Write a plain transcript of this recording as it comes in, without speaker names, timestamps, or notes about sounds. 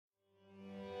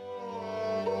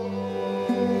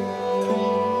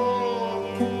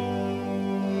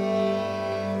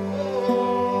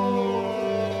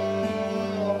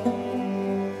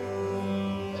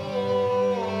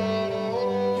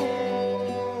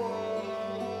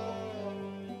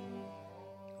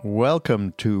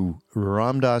Welcome to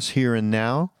Ram Dass Here and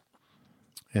Now.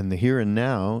 And the Here and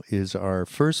Now is our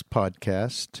first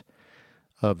podcast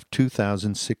of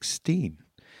 2016.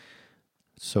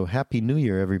 So Happy New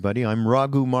Year, everybody. I'm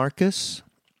Raghu Marcus,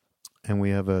 and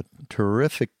we have a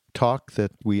terrific talk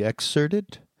that we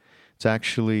excerpted. It's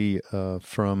actually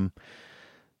from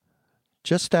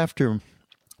just after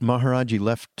Maharaji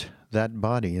left that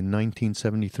body in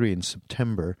 1973 in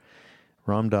September.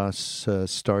 Ram Dass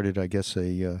started, I guess,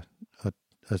 a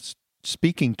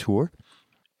speaking tour,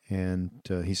 and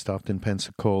he stopped in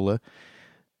Pensacola,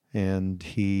 and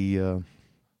he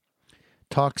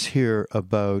talks here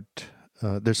about,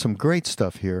 there's some great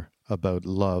stuff here about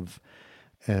love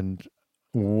and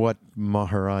what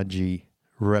Maharaji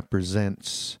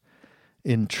represents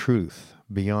in truth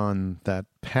beyond that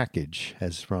package,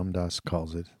 as Ram Dass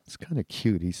calls it. It's kind of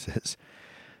cute. He says,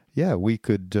 yeah, we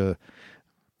could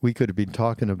have been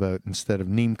talking about, instead of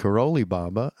Neem Karoli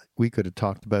Baba, we could have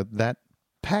talked about that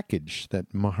package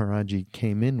that Maharaji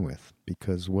came in with,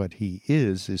 because what he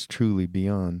is truly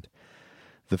beyond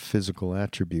the physical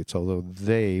attributes, although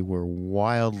they were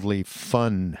wildly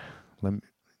fun, let me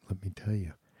tell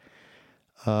you.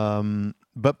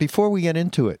 But before we get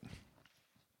into it,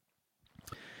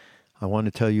 I want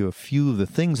to tell you a few of the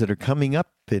things that are coming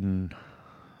up on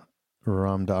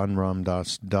ramdas.org.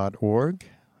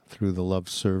 through the Love,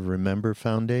 Serve, Remember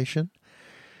Foundation.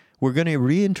 We're going to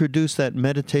reintroduce that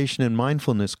meditation and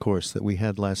mindfulness course that we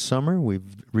had last summer.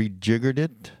 We've rejiggered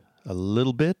it a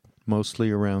little bit, mostly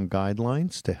around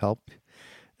guidelines to help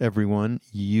everyone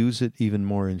use it even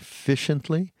more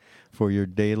efficiently for your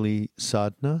daily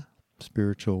sadhana,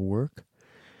 spiritual work.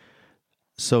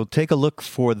 So take a look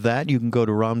for that. You can go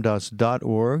to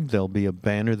ramdas.org. There'll be a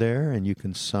banner there, and you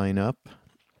can sign up.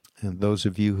 And those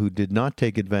of you who did not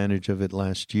take advantage of it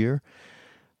last year,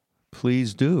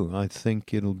 please do. I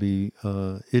think it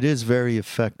is very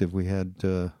effective. We had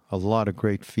a lot of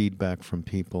great feedback from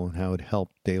people and how it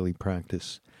helped daily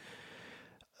practice.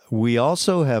 We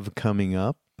also have coming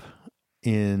up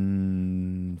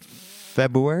in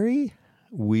February,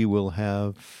 we will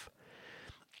have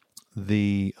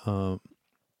the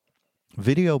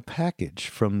video package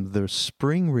from the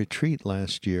spring retreat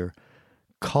last year,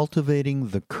 Cultivating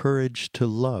the Courage to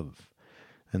Love.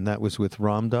 And that was with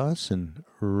Ram Dass and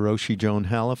Roshi Joan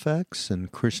Halifax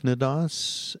and Krishna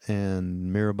Das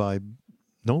and Mirabai.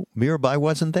 No, Mirabai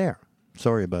wasn't there.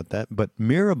 Sorry about that. But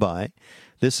Mirabai,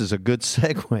 this is a good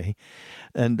segue,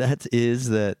 and that is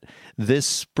that this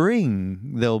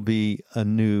spring there'll be a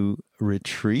new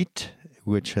retreat,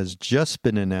 which has just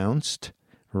been announced.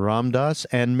 Ram Dass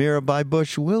and Mirabai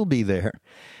Bush will be there.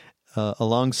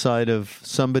 Alongside of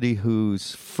somebody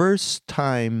whose first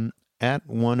time at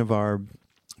one of our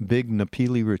big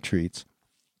Napili retreats,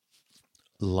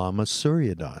 Lama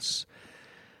Surya Das,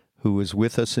 who was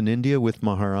with us in India with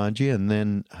Maharaji and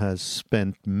then has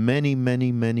spent many,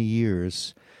 many, many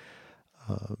years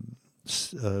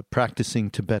practicing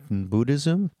Tibetan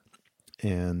Buddhism,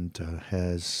 and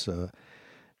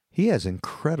he has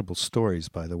incredible stories,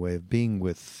 by the way, of being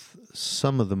with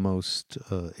some of the most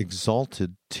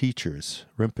exalted teachers,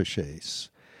 Rinpoches,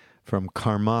 from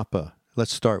Karmapa.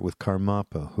 Let's start with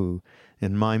Karmapa, who,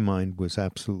 in my mind, was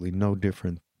absolutely no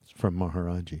different from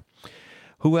Maharaji.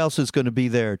 Who else is going to be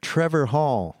there? Trevor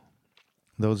Hall.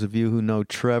 Those of you who know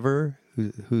Trevor,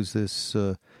 who's this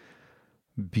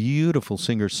beautiful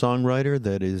singer-songwriter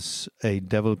that is a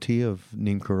devotee of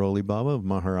Neem Karoli Baba, of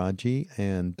Maharaji,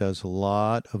 and does a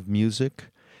lot of music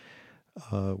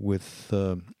with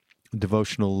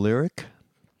devotional lyric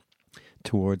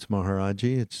towards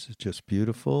Maharaji. It's just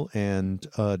beautiful. And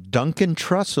Duncan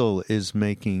Trussell is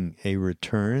making a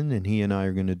return, and he and I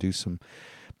are going to do some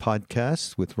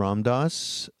podcasts with Ram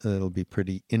Dass. It'll be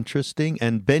pretty interesting.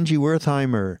 And Benji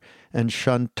Wertheimer and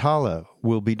Shantala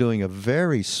will be doing a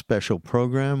very special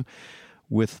program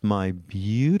with my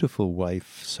beautiful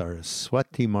wife,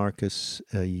 Saraswati Marcus,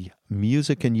 a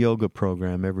music and yoga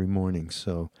program every morning.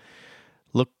 So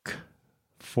look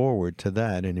forward to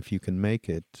that, and if you can make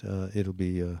it, it'll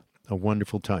be a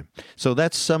wonderful time. So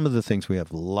that's some of the things. We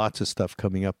have lots of stuff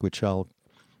coming up, which I'll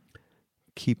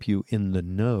keep you in the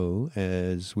know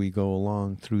as we go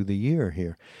along through the year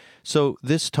here. So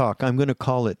this talk, I'm going to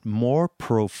call it More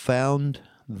Profound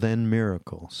Than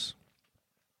Miracles.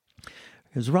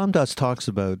 As Ram Dass talks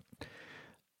about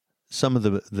some of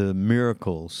the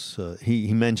miracles,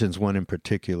 he mentions one in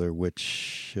particular,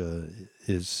 which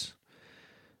is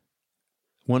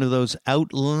one of those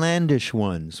outlandish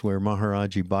ones where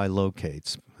Maharaji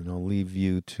bilocates. And I'll leave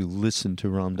you to listen to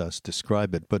Ram Dass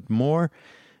describe it. But more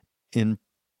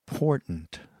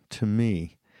important to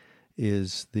me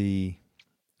is the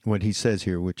what he says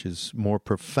here, which is more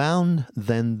profound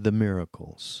than the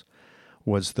miracles,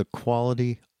 was the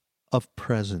quality of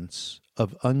presence,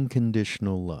 of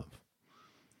unconditional love.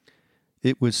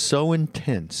 It was so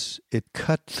intense, it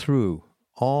cut through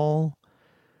all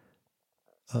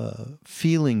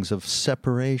feelings of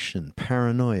separation,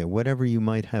 paranoia, whatever you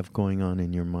might have going on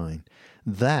in your mind.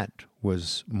 That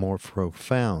was more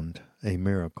profound a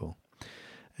miracle.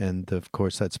 And, of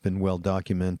course, that's been well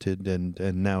documented. And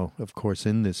now, of course,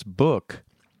 in this book,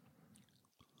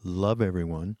 Love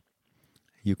Everyone,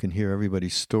 you can hear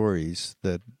everybody's stories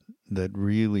that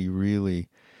really, really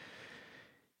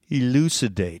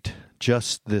elucidate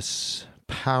just this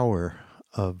power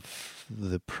of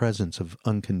the presence of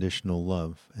unconditional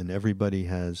love. And everybody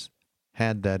has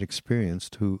had that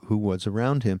experience who was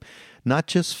around him, not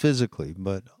just physically,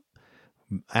 but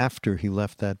after he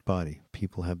left that body.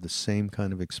 People have the same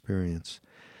kind of experience.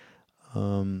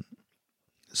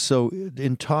 So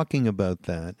in talking about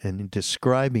that and in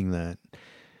describing that,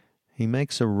 he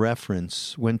makes a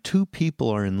reference. When two people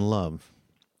are in love,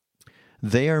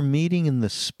 they are meeting in the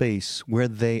space where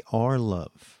they are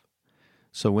love.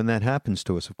 So when that happens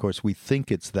to us, of course, we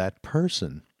think it's that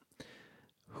person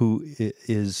who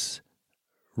is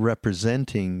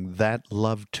representing that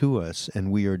love to us,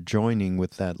 and we are joining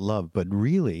with that love. But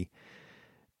really,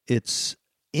 it's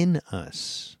in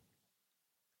us.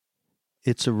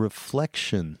 It's a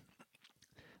reflection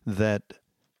that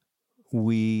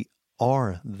we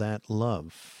are that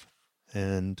love.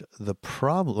 And the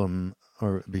problem,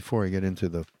 or before I get into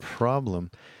the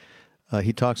problem,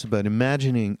 he talks about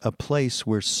imagining a place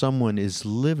where someone is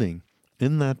living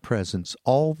in that presence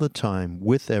all the time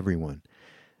with everyone.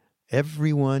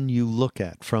 Everyone you look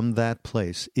at from that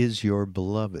place is your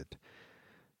beloved.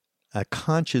 A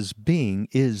conscious being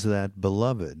is that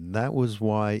beloved. And that was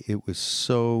why it was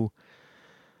so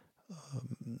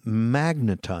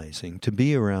magnetizing to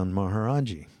be around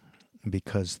Maharaji,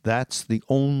 because that's the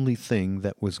only thing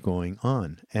that was going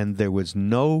on. And there was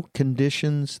no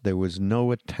conditions, there was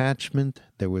no attachment,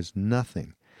 there was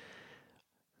nothing.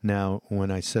 Now,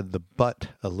 when I said the but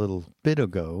a little bit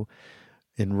ago,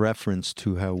 in reference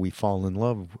to how we fall in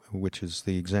love, which is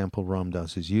the example Ram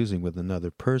Dass is using with another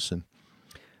person,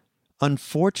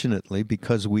 unfortunately,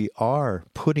 because we are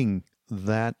putting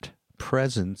that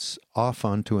presence off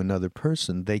onto another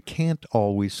person, they can't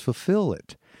always fulfill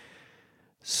it.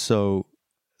 So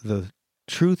the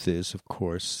truth is, of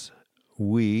course,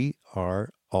 we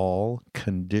are all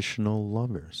conditional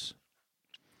lovers.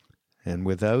 And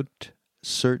without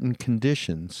certain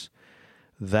conditions,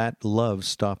 that love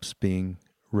stops being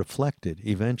reflected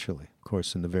eventually. Of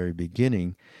course, in the very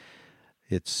beginning,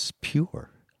 it's pure.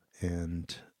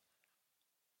 And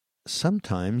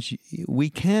sometimes we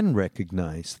can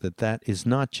recognize that that is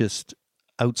not just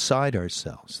outside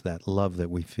ourselves, that love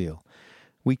that we feel.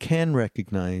 We can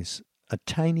recognize a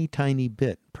tiny, tiny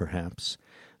bit, perhaps,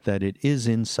 that it is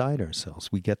inside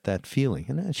ourselves. We get that feeling.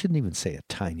 And I shouldn't even say a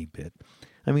tiny bit.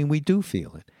 I mean, we do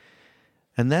feel it.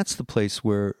 And that's the place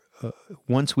where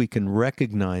once we can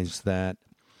recognize that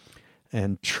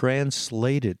and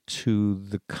translate it to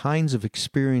the kinds of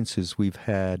experiences we've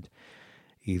had,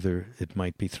 either it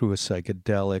might be through a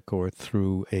psychedelic or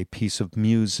through a piece of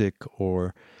music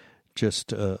or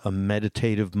just a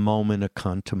meditative moment, a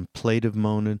contemplative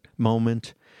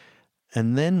moment.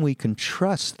 And then we can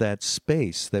trust that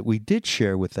space that we did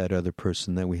share with that other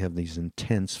person that we have these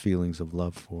intense feelings of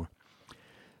love for.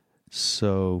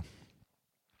 So,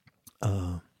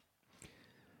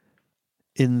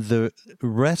 in the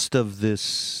rest of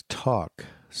this talk,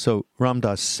 so Ram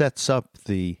Dass sets up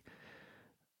the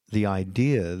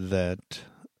idea that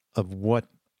of what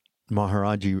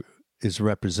Maharaji is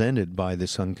represented by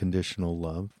this unconditional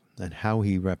love and how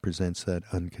he represents that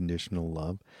unconditional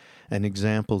love, and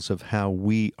examples of how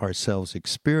we ourselves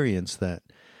experience that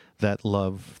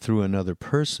love through another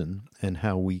person, and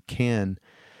how we can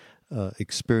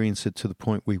experience it to the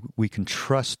point we can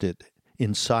trust it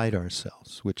inside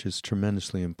ourselves, which is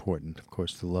tremendously important, of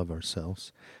course, to love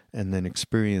ourselves, and then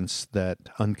experience that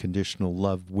unconditional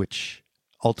love, which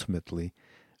ultimately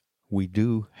we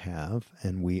do have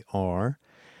and we are.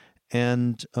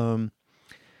 And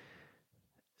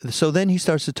so then he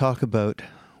starts to talk about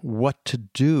what to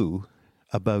do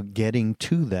about getting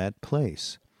to that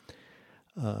place,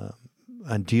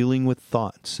 and dealing with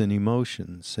thoughts and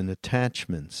emotions and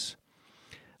attachments.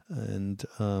 And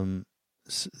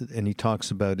he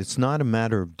talks about it's not a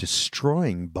matter of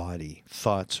destroying body,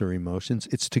 thoughts, or emotions.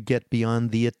 It's to get beyond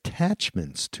the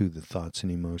attachments to the thoughts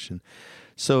and emotion.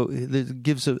 So it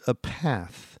gives a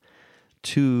path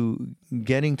to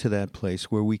getting to that place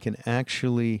where we can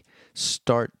actually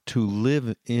start to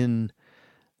live in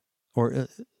or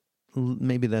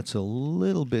maybe that's a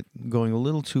little bit going a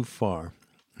little too far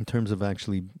in terms of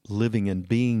actually living and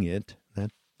being it.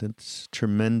 That's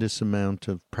tremendous amount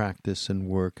of practice and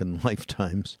work and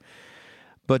lifetimes.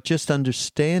 But just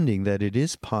understanding that it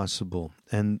is possible,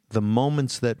 and the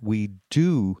moments that we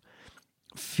do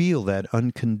feel that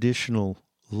unconditional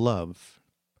love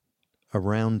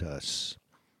around us.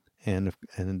 And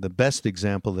the best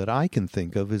example that I can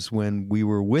think of is when we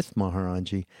were with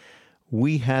Maharaji,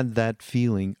 we had that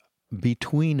feeling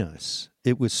between us.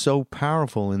 It was so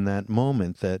powerful in that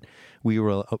moment that we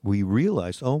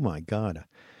realized, oh my God,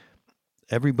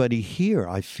 everybody here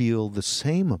I feel the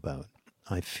same about.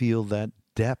 I feel that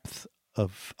depth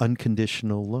of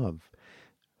unconditional love.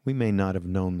 We may not have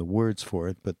known the words for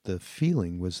it, but the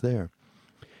feeling was there.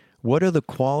 What are the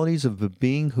qualities of a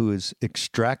being who has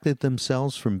extracted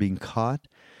themselves from being caught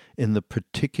in the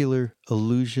particular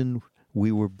illusion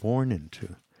we were born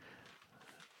into?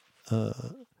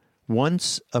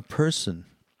 Once a person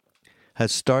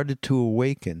has started to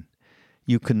awaken,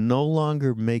 you can no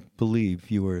longer make believe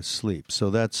you are asleep. So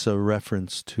that's a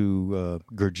reference to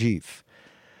Gurdjieff.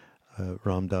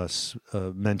 Ram Dass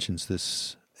mentions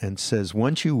this and says,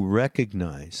 once you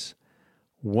recognize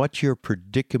what your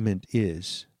predicament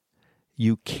is,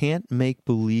 you can't make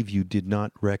believe you did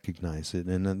not recognize it.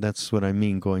 And that's what I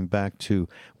mean, going back to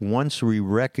once we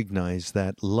recognize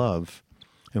that love,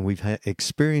 and we've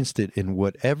experienced it in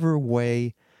whatever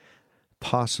way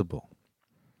possible,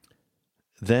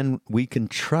 then we can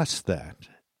trust that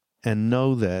and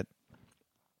know that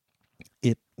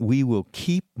we will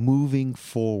keep moving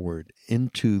forward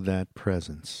into that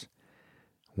presence.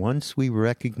 Once we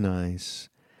recognize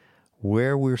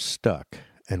where we're stuck,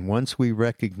 and once we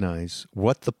recognize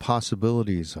what the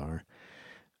possibilities are,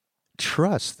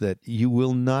 trust that you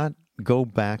will not go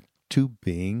back to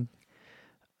being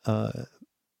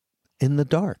in the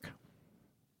dark.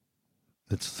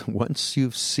 It's once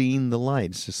you've seen the light.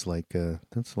 It's just like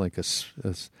that's like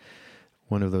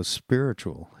one of those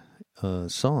spiritual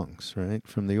songs, right,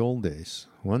 from the old days.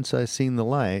 Once I've seen the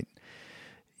light,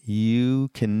 you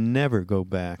can never go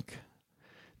back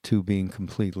to being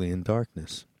completely in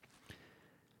darkness.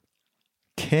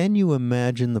 Can you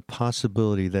imagine the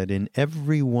possibility that in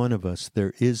every one of us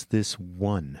there is this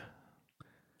one?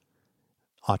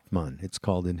 Atman, it's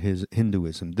called in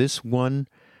Hinduism. This one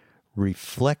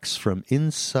reflects from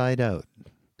inside out.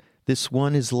 This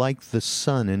one is like the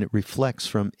sun, and it reflects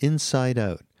from inside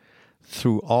out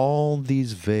through all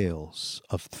these veils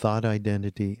of thought,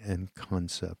 identity, and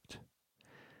concept.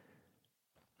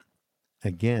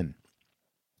 Again,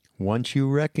 once you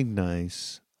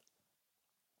recognize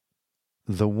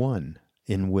the one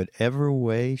in whatever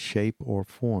way, shape, or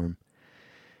form,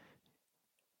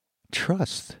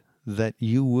 trust that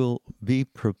you will be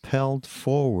propelled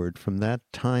forward from that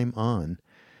time on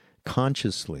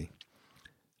consciously,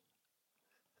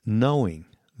 knowing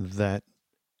that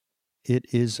it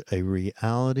is a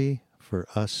reality for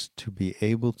us to be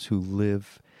able to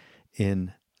live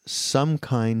in some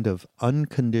kind of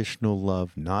unconditional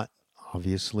love, not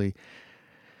obviously,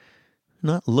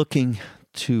 not looking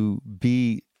to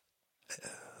be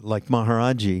like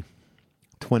Maharaji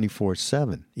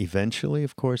 24/7. Eventually,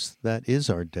 of course, that is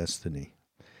our destiny.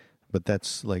 But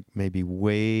that's like maybe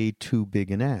way too big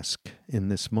an ask in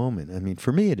this moment. I mean,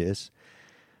 for me it is.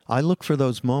 I look for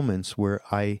those moments where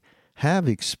I have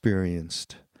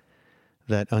experienced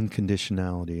that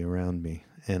unconditionality around me,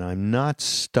 and I'm not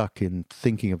stuck in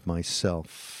thinking of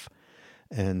myself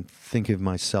and thinking of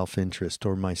my self-interest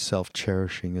or my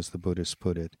self-cherishing, as the Buddhists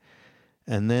put it.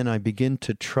 And then I begin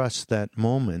to trust that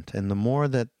moment, and the more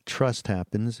that trust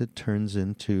happens, it turns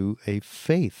into a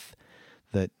faith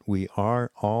that we are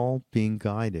all being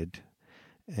guided,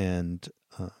 and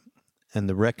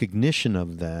the recognition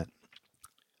of that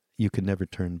you can never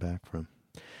turn back from.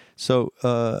 So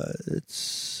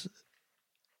it's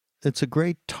a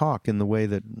great talk in the way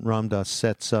that Ram Dass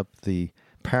sets up the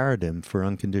paradigm for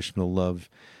unconditional love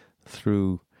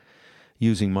through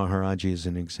using Maharaji as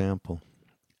an example,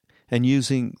 and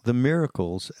using the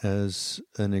miracles as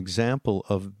an example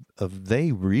of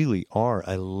they really are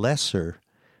a lesser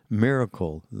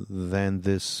miracle than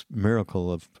this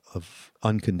miracle of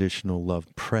unconditional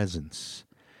love presence.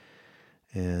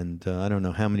 And I don't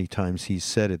know how many times he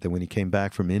said it, that when he came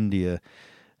back from India,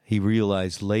 he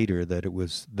realized later that it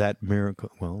was that miracle.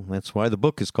 Well, that's why the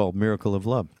book is called Miracle of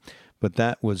Love. But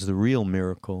that was the real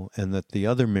miracle, and that the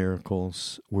other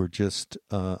miracles were just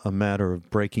a matter of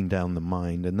breaking down the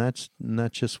mind. And that's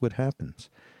not just what happens.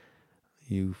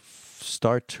 You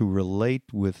start to relate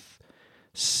with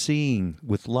seeing,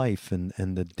 with life, and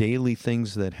the daily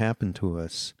things that happen to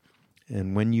us.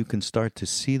 And when you can start to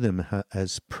see them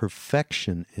as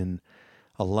perfection in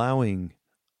allowing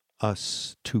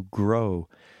us to grow,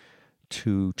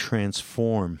 to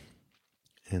transform,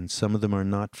 and some of them are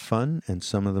not fun, and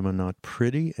some of them are not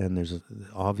pretty, and there's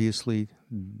obviously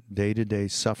day-to-day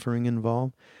suffering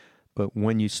involved. But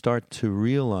when you start to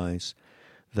realize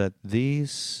that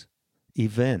these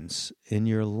events in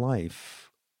your life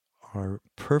are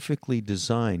perfectly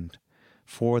designed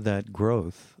for that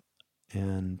growth,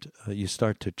 and you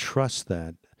start to trust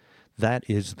that, that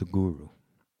is the guru.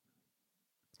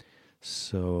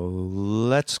 So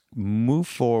let's move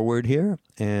forward here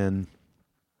and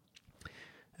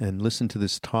listen to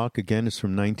this talk. Again, it's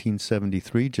from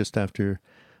 1973, just after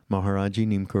Maharaji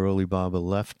Neem Karoli Baba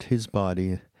left his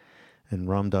body and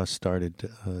Ram Dass started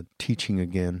teaching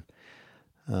again.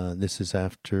 This is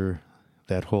after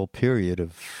that whole period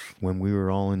of when we were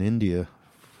all in India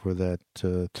for that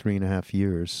 3.5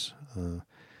 years,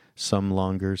 some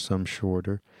longer, some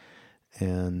shorter.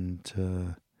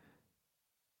 And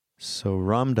so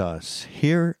Ram Dass,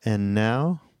 Here and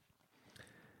Now.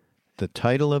 The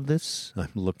title of this,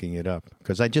 I'm looking it up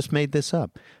because I just made this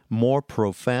up. More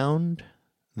Profound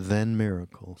Than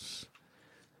Miracles.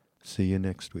 See you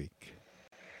next week.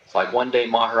 It's like one day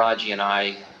Maharaji and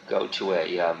I go to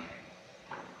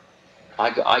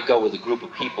I go with a group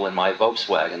of people in my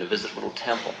Volkswagen to visit a little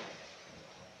temple.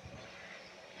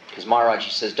 Because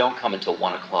Maharaji says, don't come until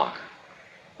 1 o'clock.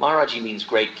 Maharaji means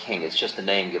great king. It's just a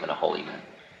name given to holy men.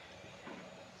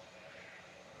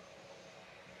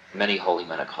 Many holy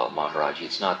men are called Maharaji.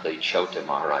 It's not the Chota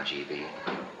Maharaji, the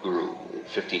guru,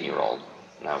 15-year-old,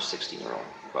 now 16-year-old,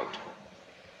 wrote.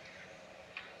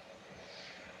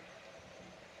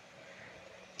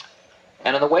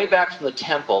 And on the way back from the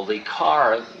temple, the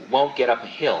car won't get up a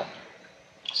hill.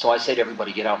 So I say to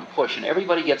everybody, get out and push. And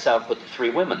everybody gets out but the 3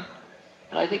 women.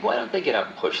 And I think, why don't they get out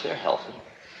and push? They're healthy.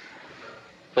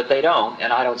 But they don't,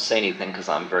 and I don't say anything because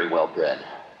I'm very well bred.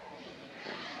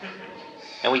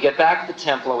 And we get back to the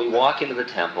temple, and we walk into the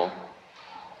temple.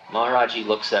 Maharaji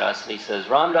looks at us, and he says,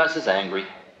 Ram Dass is angry.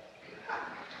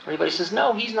 Everybody says,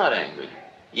 no, he's not angry.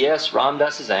 Yes, Ram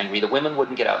Dass is angry. The women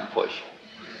wouldn't get out and push.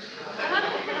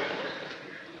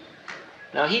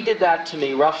 Now, he did that to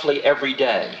me roughly every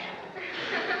day.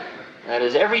 That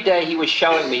is, every day he was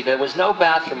showing me there was no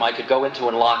bathroom I could go into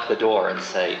and lock the door and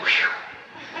say,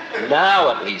 whew, now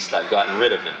at least I've gotten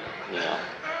rid of him, you know.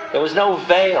 There was no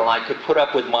veil I could put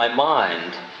up with my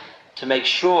mind to make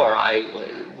sure I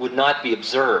would not be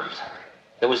observed.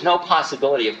 There was no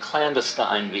possibility of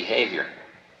clandestine behavior.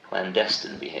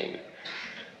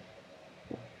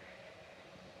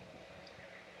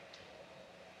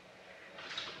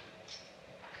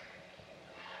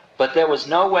 But there was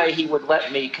no way he would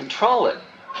let me control it.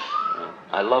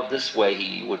 I love this way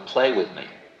he would play with me.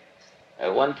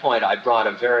 At one point I brought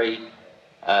a very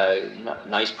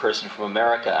nice person from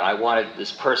America, and I wanted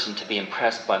this person to be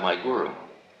impressed by my guru.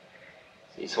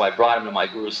 See, so I brought him to my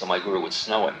guru so my guru would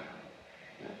snow him.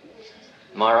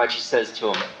 Maharaji says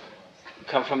to him, you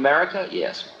come from America?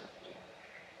 Yes.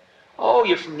 Oh,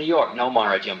 you're from New York? No,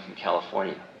 Maharaji, I'm from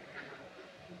California.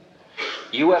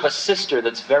 You have a sister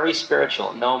that's very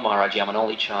spiritual? No, Maharaji, I'm an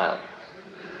only child.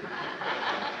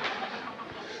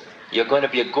 You're going to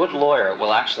be a good lawyer?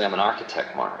 Well, actually, I'm an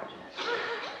architect, Maharaji.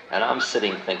 And I'm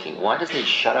sitting thinking, why doesn't he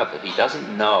shut up if he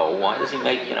doesn't know? Why does he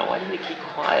make, why doesn't he keep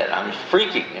quiet? I'm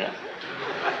freaking,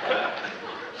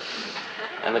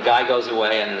 And the guy goes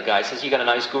away, and the guy says, you got a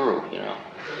nice guru, Very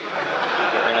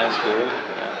nice guru,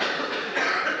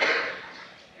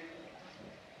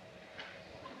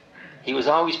 He was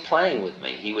always playing with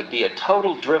me. He would be a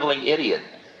total driveling idiot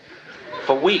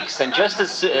for weeks. And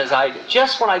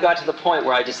just when I got to the point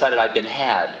where I decided I'd been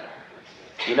had,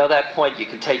 that point you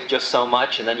can take just so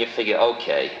much, and then you figure,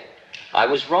 okay, I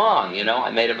was wrong,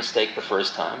 I made a mistake the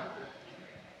first time.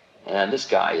 And this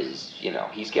guy is,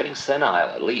 he's getting senile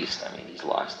at least. I mean, he's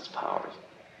lost his powers.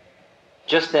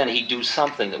 Just then he'd do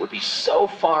something that would be so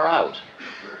far out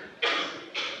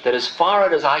that as far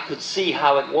out as I could see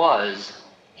how it was,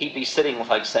 he'd be sitting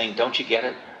like saying, don't you get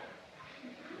it?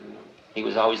 He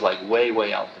was always like way,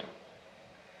 way out there.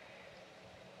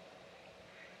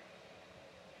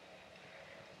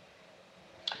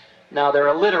 Now, there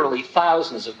are literally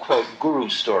thousands of, quote, guru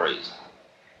stories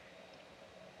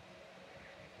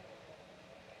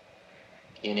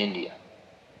in India.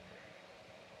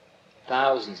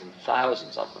 Thousands and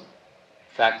thousands of them.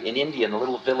 In fact, in India, in a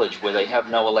little village where they have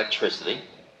no electricity,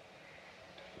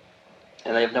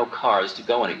 and they have no cars to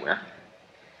go anywhere,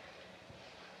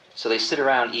 so they sit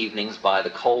around evenings by the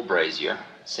coal brazier,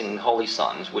 singing holy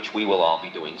songs, which we will all be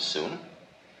doing soon.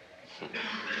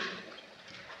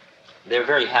 They're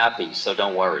very happy, so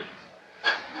don't worry.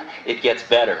 It gets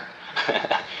better.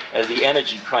 As the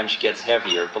energy crunch gets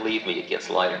heavier, believe me, it gets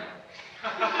lighter.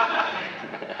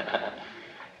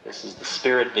 This is the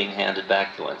spirit being handed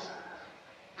back to us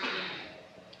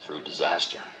through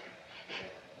disaster.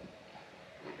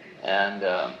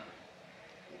 And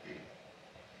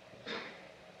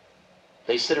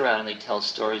they sit around and they tell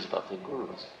stories about their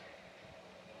gurus.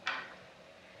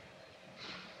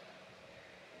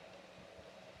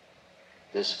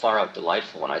 This far out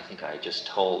delightful one, I think I just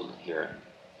told here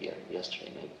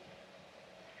yesterday, maybe.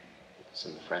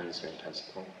 Some friends here in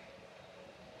Pensacola.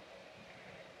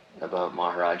 About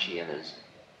Maharaji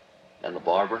and the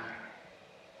barber.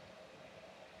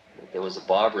 There was a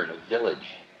barber in a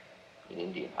village in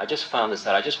India. I just found this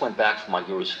out. I just went back from my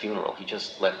guru's funeral. He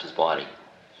just left his body.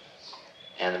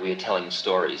 And we were telling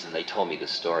stories, and they told me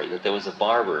this story, that there was a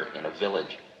barber in a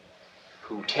village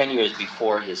who 10 years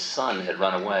before his son had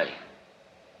run away.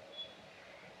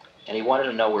 And he wanted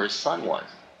to know where his son was.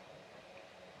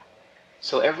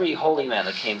 So every holy man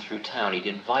that came through town, he'd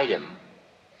invite him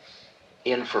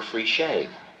in for free shave.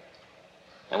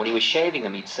 And when he was shaving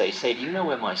him, he'd say, do you know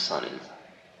where my son is?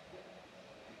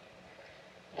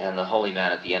 And the holy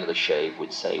man at the end of the shave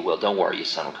would say, well, don't worry, your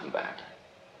son will come back.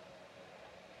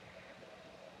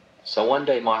 So one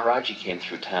day Maharaji came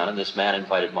through town, and this man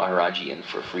invited Maharaji in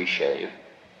for a free shave.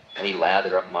 And he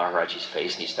lathered up Maharaji's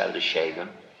face, and he started to shave him.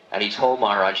 And he told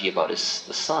Maharaji about the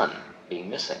son being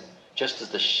missing, just as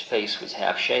the face was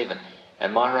half shaven.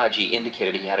 And Maharaji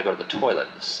indicated he had to go to the toilet,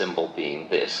 the symbol being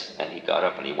this. And he got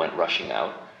up and he went rushing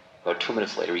out. About 2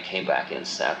 minutes later, he came back in and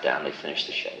sat down. They finished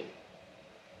the shave.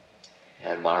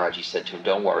 And Maharaji said to him,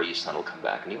 don't worry, your son will come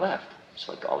back. And he left, just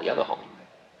like all the other holy men.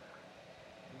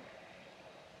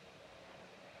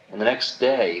 And the next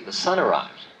day, the son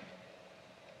arrived.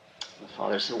 The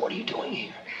father said, what are you doing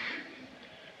here?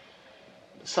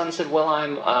 The son said, well,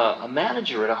 I'm a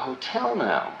manager at a hotel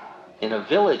now in a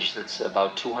village that's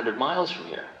about 200 miles from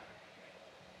here.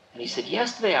 And he said,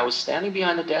 yesterday I was standing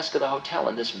behind the desk of the hotel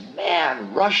and this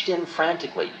man rushed in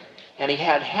frantically. And he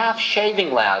had half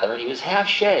shaving lather and he was half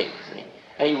shaved.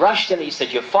 And he rushed in and he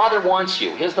said, your father wants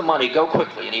you. Here's the money. Go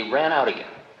quickly. And he ran out again.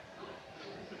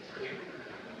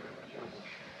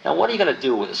 Now, what are you going to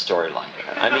do with a story like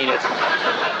that? I mean,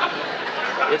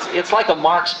 it's like a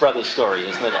Marx Brothers story,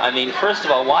 isn't it? I mean, first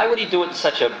of all, why would he do it in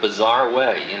such a bizarre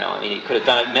way? You know, I mean, he could have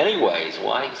done it many ways.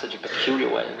 Why in such a peculiar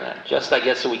way as that? Just, I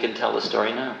guess, so we can tell the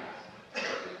story now.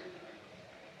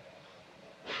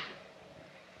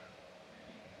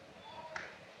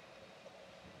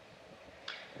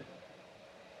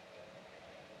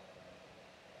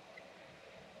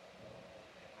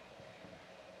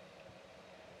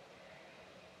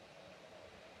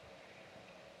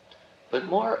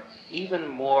 But even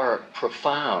more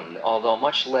profound, although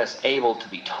much less able to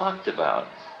be talked about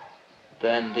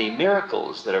than the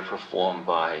miracles that are performed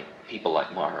by people like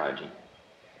Maharaji,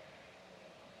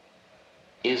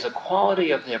 is a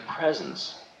quality of their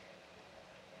presence,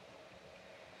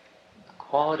 a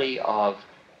quality of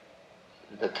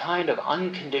the kind of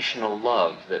unconditional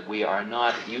love that we are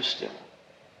not used to,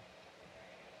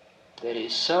 that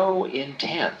is so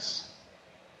intense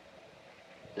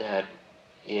that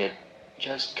it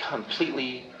just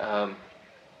completely,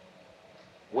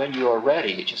 when you're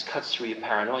ready, it just cuts through your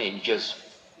paranoia and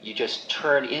you just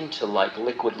turn into like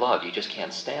liquid love. You just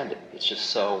can't stand it. It's just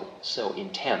so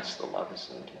intense. The love is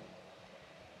so intense.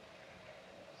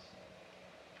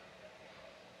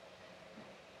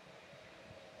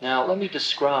 Now, let me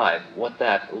describe what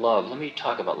that love, let me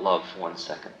talk about love for 1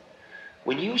 second.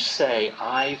 When you say,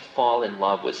 I fall in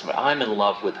love with somebody, I'm in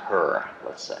love with her,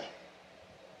 let's say.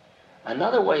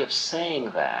 Another way of saying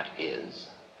that is,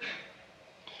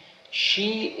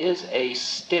 she is a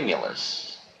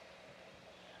stimulus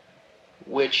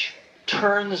which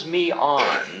turns me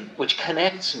on, which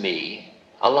connects me,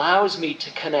 allows me to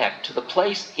connect to the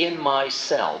place in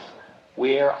myself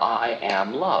where I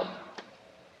am loved.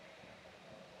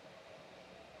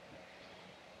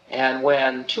 And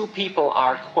when two people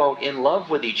are, quote, in love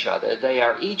with each other, they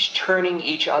are each turning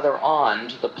each other on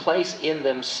to the place in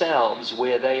themselves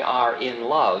where they are in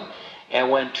love.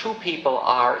 And when two people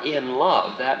are in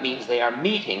love, that means they are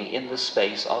meeting in the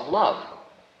space of love.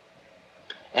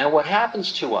 And what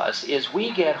happens to us is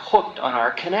we get hooked on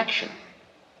our connection,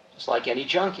 just like any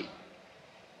junkie.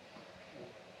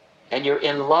 And you're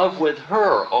in love with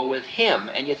her or with him,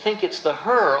 and you think it's the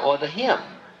her or the him,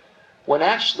 when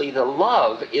actually the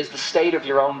love is the state of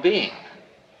your own being.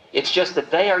 It's just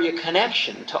that they are your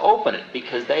connection to open it,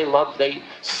 because they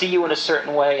see you in a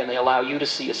certain way, and they allow you to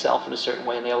see yourself in a certain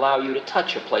way, and they allow you to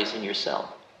touch a place in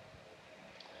yourself.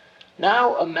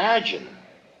 Now imagine,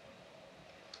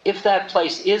 if that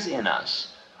place is in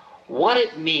us, what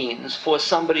it means for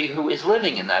somebody who is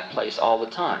living in that place all the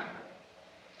time.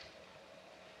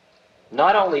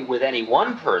 Not only with any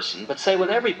one person, but say with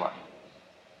everybody.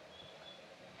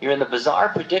 You're in the bizarre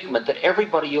predicament that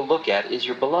everybody you look at is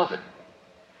your beloved.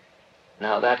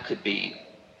 Now that could be,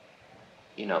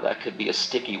 that could be a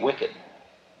sticky wicket.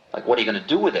 Like, what are you going to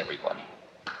do with everybody?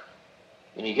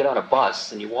 You get on a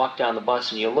bus and you walk down the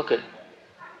bus and you look at,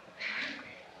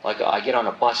 like I get on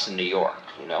a bus in New York,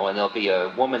 and there'll be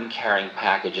a woman carrying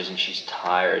packages and she's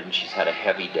tired and she's had a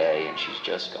heavy day and she's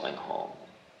just going home.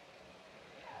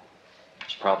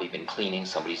 She's probably been cleaning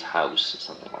somebody's house or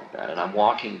something like that. And I'm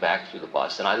walking back through the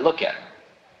bus and I look at her.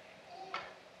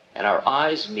 And our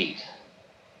eyes meet.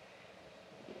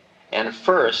 And at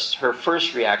first, her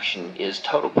first reaction is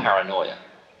total paranoia.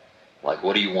 Like,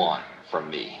 what do you want from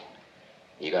me?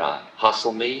 You gonna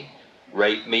hustle me,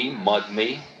 rape me, mug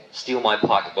me, steal my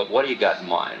pocketbook? What do you got in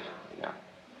mind?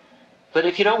 But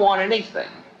if you don't want anything,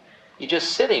 you're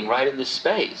just sitting right in this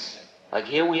space. Like,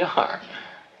 here we are.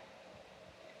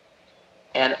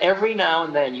 And every now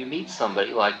and then you meet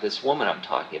somebody like this woman I'm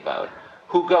talking about,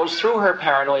 who goes through her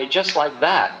paranoia just like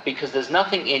that, because there's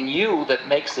nothing in you that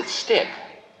makes it stick.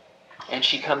 And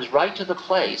she comes right to the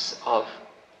place of,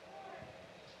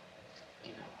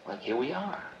 like, here we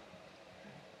are.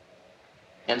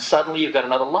 And suddenly you've got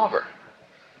another lover.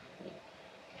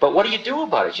 But what do you do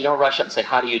about it? You don't rush up and say,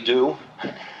 how do you do?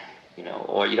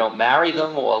 Or you don't marry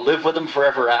them or live with them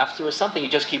forever after or something. You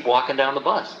just keep walking down the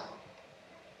bus.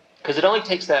 Because it only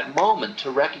takes that moment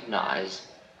to recognize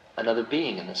another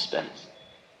being in this space.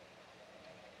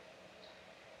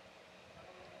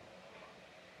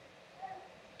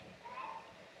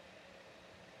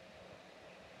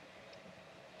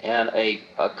 And a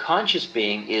conscious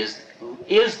being is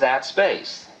that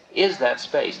space, is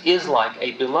like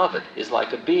a beloved, is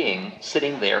like a being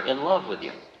sitting there in love with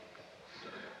you.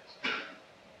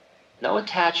 No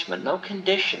attachment, no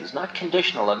conditions, not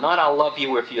conditional, and not I'll love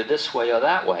you if you're this way or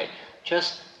that way,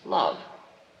 just love.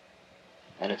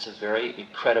 And it's a very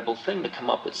incredible thing to come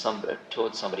up with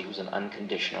towards somebody who's an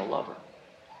unconditional lover.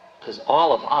 Because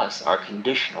all of us are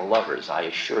conditional lovers, I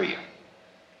assure you.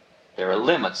 There are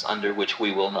limits under which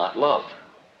we will not love,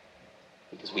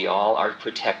 because we all are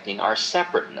protecting our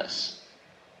separateness.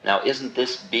 Now, isn't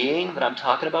this being that I'm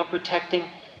talking about protecting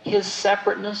his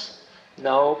separateness?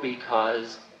 No,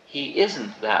 because he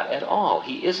isn't that at all.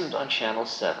 He isn't on Channel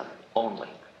 7 only.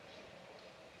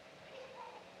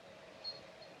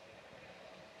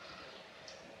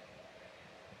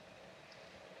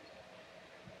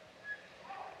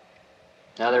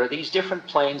 Now, there are these different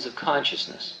planes of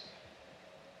consciousness.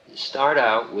 You start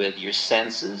out with your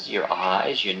senses, your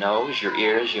eyes, your nose, your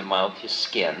ears, your mouth, your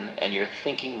skin, and your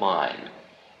thinking mind.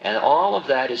 And all of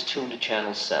that is tuned to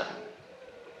Channel 7.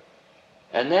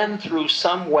 And then through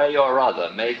some way or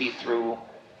other, maybe through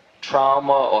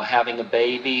trauma or having a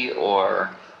baby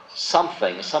or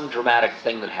something, some dramatic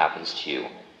thing that happens to you,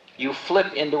 you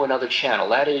flip into another channel.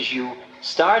 That is, you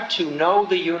start to know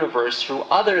the universe through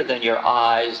other than your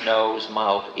eyes, nose,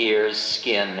 mouth, ears,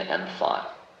 skin, and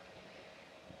thought.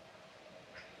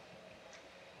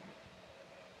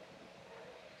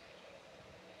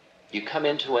 You come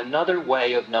into another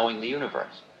way of knowing the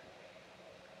universe.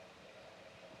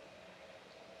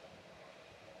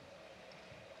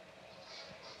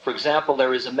 For example,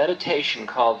 there is a meditation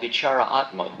called Vichara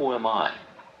Atma, who am I?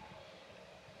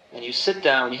 And you sit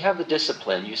down, you have the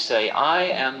discipline, you say, I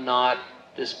am not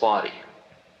this body.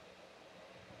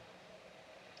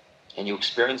 And you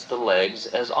experience the legs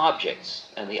as objects,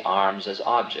 and the arms as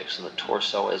objects, and the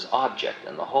torso as object,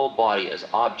 and the whole body as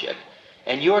object.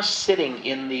 And you're sitting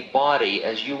in the body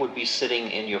as you would be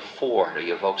sitting in your Ford or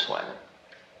your Volkswagen.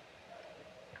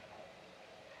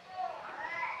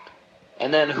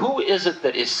 And then who is it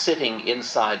that is sitting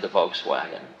inside the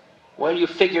Volkswagen? Well, you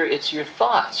figure it's your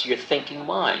thoughts, your thinking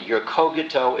mind, your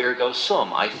cogito ergo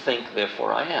sum. I think,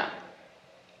 therefore I am.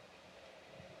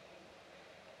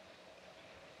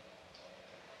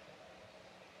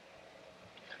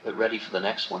 But ready for the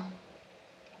next one?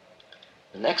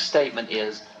 The next statement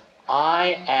is,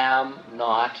 I am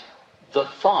not the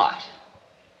thought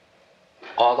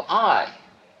of I.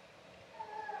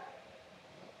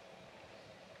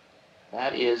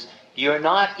 That is, you're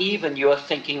not even your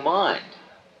thinking mind.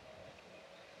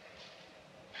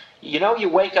 You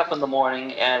wake up in the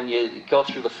morning and you go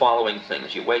through the following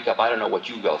things. You wake up, I don't know what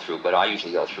you go through, but I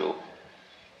usually go through,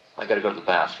 I got to go to the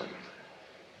bathroom.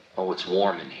 Oh, it's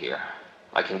warm in here.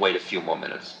 I can wait a few more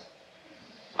minutes.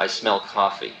 I smell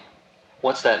coffee.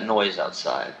 What's that noise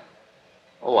outside?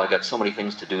 Oh, I got so many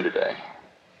things to do today.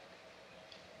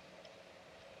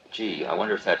 Gee, I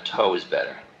wonder if that toe is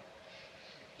better.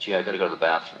 Gee, I gotta go to the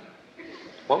bathroom.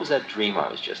 What was that dream I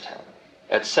was just having?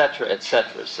 Etc.,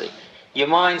 etc., see? Your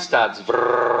mind starts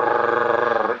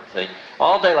vrrrr, see?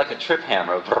 All day like a trip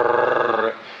hammer,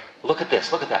 vrrrr. Look at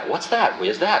this, look at that. What's that?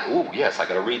 Where's that? Ooh, yes, I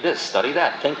gotta read this, study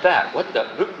that, think that. What the?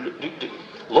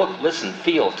 Look, listen,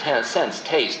 feel, sense,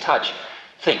 taste, touch.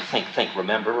 Think, think, think,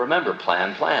 remember, remember,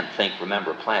 plan, plan. Think,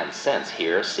 remember, plan, sense,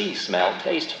 hear, see, smell,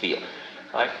 taste, feel.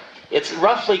 Right? It's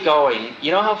roughly going,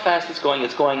 you know how fast it's going?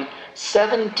 It's going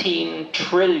 17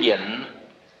 trillion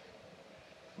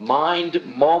mind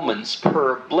moments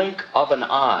per blink of an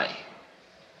eye.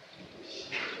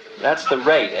 That's the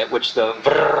rate at which the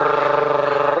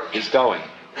vrrrr is going.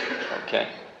 Okay?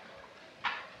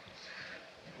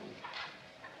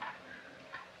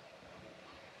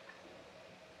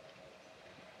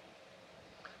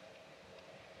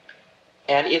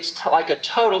 And it's like a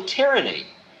total tyranny,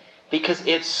 because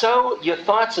it's so, your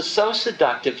thoughts are so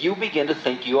seductive, you begin to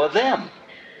think you're them.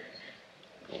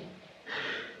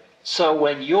 So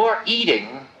when you're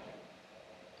eating,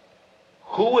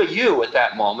 who are you at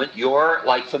that moment? You're,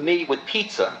 like for me with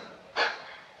pizza,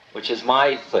 which is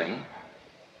my thing.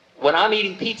 When I'm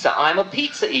eating pizza, I'm a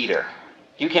pizza eater.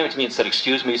 You came to me and said,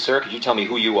 "Excuse me, sir, could you tell me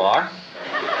who you are?"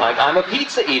 Like, I'm a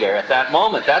pizza eater at that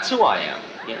moment. That's who I am,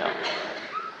 you know.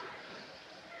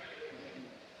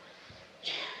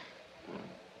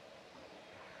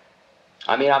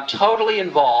 I mean, I'm totally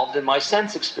involved in my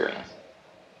sense experience.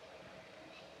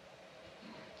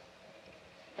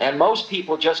 And most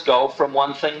people just go from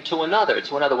one thing to another.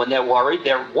 When they're worried,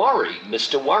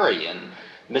 Mr. Worry, and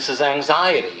Mrs.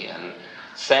 Anxiety, and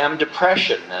Sam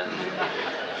Depression, and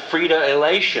Frida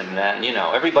Elation, and, you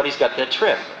know, everybody's got their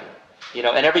trip. You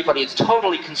know, and everybody is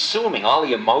totally consuming all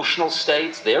the emotional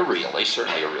states. They're real. They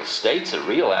certainly are real. States are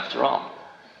real after all.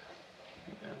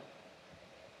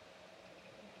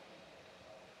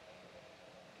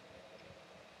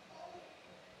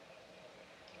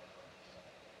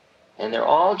 And they're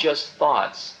all just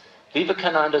thoughts.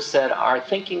 Vivekananda said, our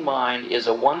thinking mind is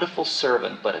a wonderful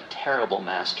servant, but a terrible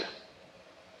master.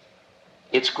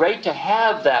 It's great to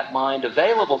have that mind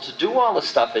available to do all the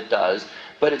stuff it does,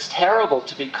 but it's terrible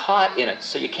to be caught in it,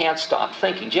 so you can't stop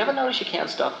thinking. Do you ever notice you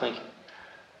can't stop thinking?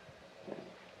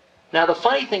 Now, the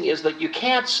funny thing is that you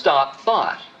can't stop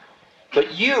thought,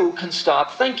 but you can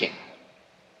stop thinking.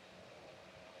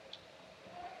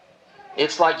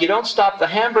 It's like you don't stop the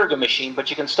hamburger machine, but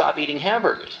you can stop eating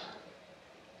hamburgers.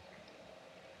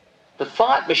 The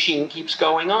thought machine keeps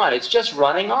going on. It's just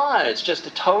running on. It's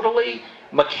just totally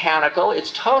mechanical.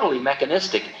 It's totally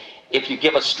mechanistic. If you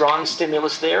give a strong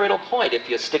stimulus there, it'll point. If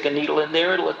you stick a needle in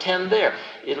there, it'll attend there.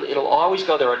 It'll always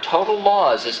go. There are total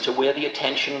laws as to where the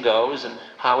attention goes and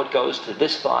how it goes to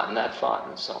this thought and that thought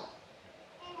and so on.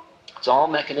 It's all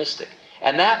mechanistic.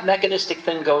 And that mechanistic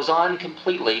thing goes on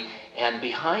completely. And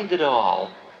behind it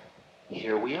all,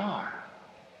 here we are.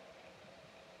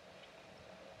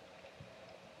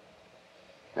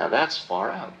 Now that's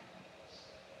far out.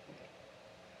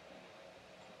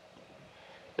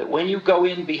 That when you go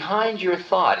in behind your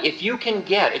thought, if you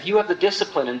have the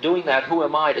discipline in doing that, who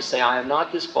am I, to say, I am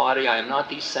not this body, I am not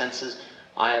these senses,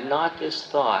 I am not this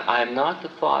thought, I am not the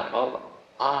thought of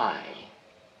I,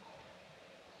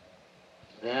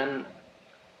 then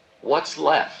what's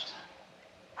left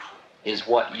is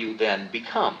what you then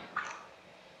become.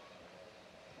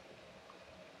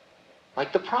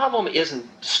 Like, the problem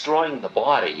isn't destroying the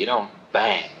body. You don't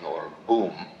bang or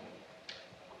boom.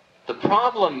 The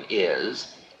problem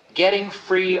is getting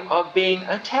free of being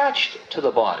attached to the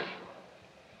body.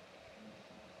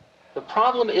 The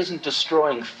problem isn't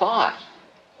destroying thought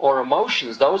or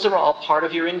emotions. Those are all part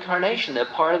of your incarnation. They're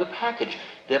part of the package.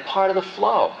 They're part of the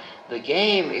flow. The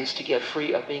game is to get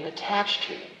free of being attached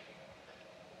to you.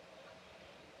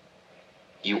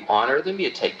 You honor them, you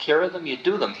take care of them, you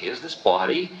do them. Here's this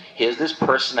body, here's this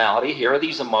personality, here are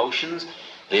these emotions,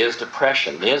 there's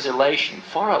depression, there's elation.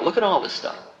 Far out, look at all this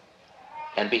stuff.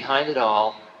 And behind it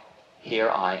all,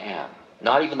 here I am.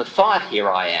 Not even the thought,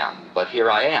 here I am, but here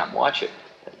I am. Watch it.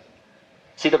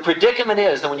 See, the predicament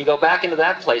is that when you go back into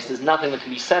that place, there's nothing that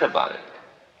can be said about it.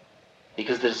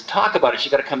 Because there's talk about it,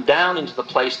 you've got to come down into the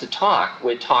place to talk,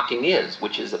 where talking is,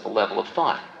 which is at the level of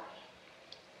thought.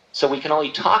 So we can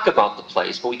only talk about the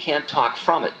place, but we can't talk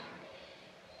from it.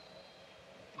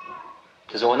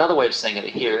 Because another way of saying it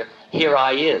here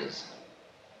I is.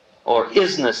 Or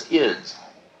isness is.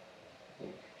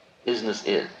 Isness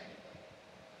is.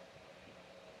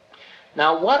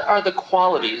 Now, what are the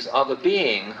qualities of a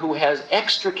being who has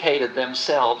extricated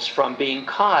themselves from being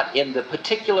caught in the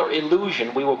particular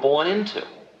illusion we were born into?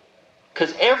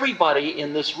 Because everybody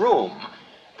in this room,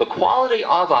 The quality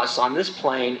of us on this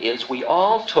plane is we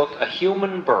all took a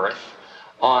human birth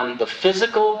on the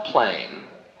physical plane,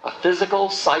 a physical,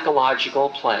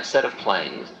 psychological set of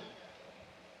planes.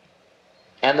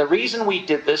 And the reason we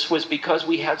did this was because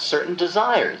we had certain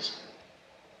desires.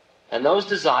 And those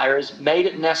desires made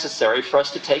it necessary for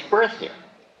us to take birth here.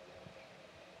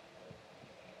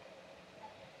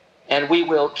 And we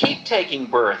will keep taking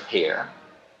birth here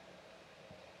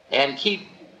and keep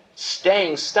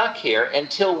staying stuck here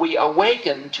until we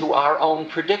awaken to our own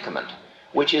predicament,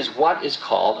 which is what is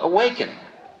called awakening,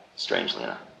 strangely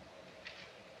enough.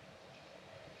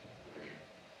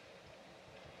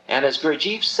 And as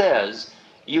Gurdjieff says,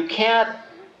 you can't,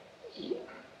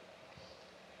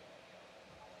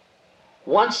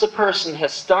 once a person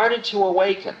has started to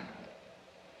awaken,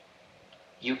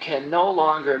 you can no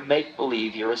longer make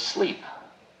believe you're asleep.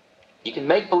 You can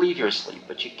make believe you're asleep,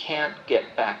 but you can't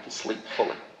get back to sleep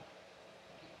fully.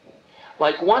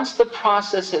 Like once the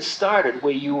process has started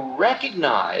where you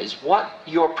recognize what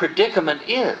your predicament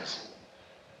is,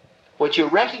 what you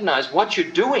recognize what you're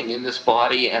doing in this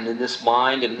body and in this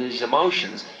mind and in these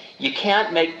emotions, you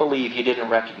can't make believe you didn't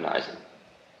recognize it.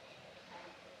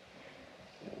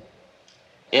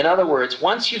 In other words,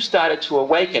 once you've started to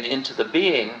awaken into the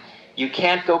being, you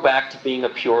can't go back to being a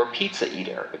pure pizza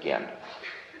eater again.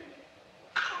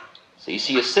 So you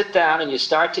see, you sit down and you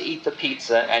start to eat the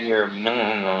pizza and you're,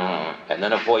 and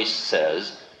then a voice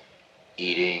says,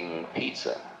 eating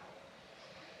pizza.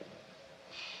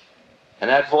 And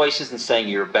that voice isn't saying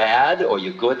you're bad or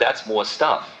you're good, that's more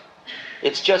stuff.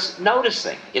 It's just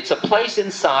noticing. It's a place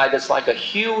inside that's like a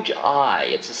huge eye.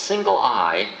 It's a single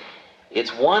eye.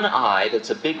 It's one eye that's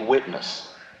a big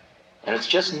witness. And it's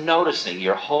just noticing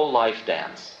your whole life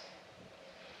dance.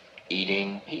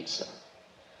 Eating pizza.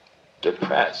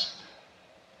 Depressed.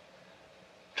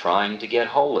 Trying to get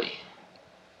holy.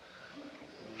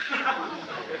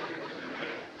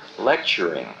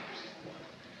 Lecturing.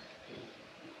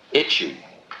 Itchy.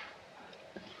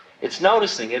 It's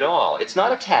noticing it all. It's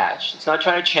not attached. It's not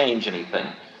trying to change anything.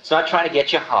 It's not trying to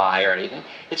get you high or anything.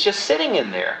 It's just sitting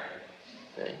in there.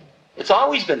 It's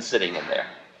always been sitting in there.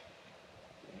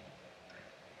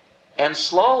 And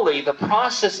slowly, the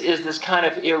process is this kind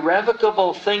of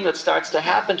irrevocable thing that starts to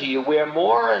happen to you where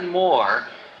more and more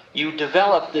you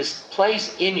develop this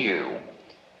place in you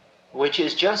which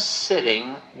is just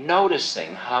sitting,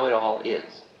 noticing how it all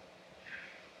is.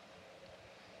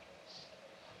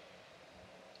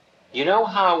 You know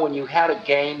how when you had a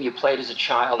game you played as a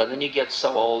child and then you get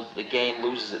so old the game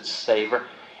loses its savor,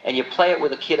 and you play it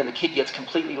with a kid and the kid gets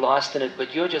completely lost in it,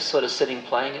 but you're just sort of sitting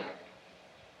playing it?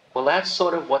 Well, that's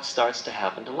sort of what starts to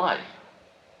happen to life.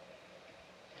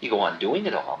 You go on doing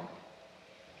it all,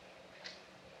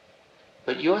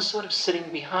 but you're sort of sitting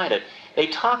behind it. They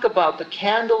talk about the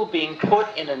candle being put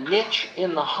in a niche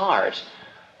in the heart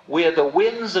where the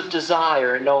winds of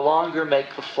desire no longer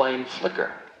make the flame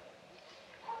flicker,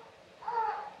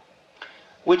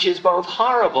 which is both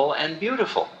horrible and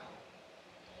beautiful.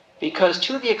 Because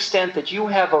to the extent that you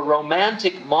have a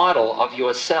romantic model of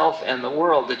yourself and the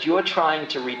world that you're trying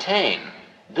to retain,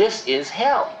 this is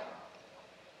hell.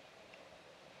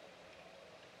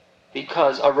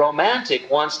 Because a romantic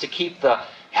wants to keep the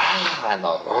and the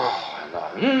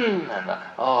and the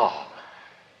oh.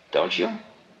 Don't you?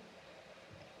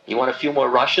 You want a few more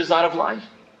rushes out of life?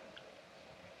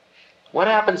 What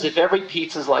happens if every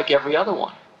pizza's like every other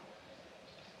one?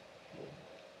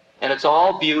 And it's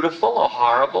all beautiful or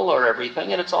horrible or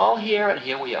everything, and it's all here, and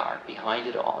here we are, behind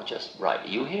it all, just right.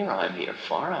 You here, I'm here,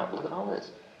 far out, look at all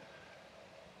this.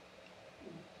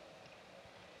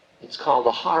 It's called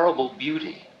the horrible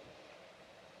beauty.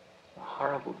 The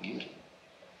horrible beauty.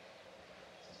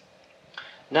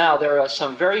 Now, there are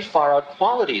some very far out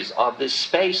qualities of this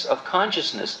space of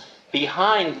consciousness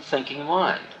behind the thinking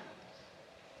mind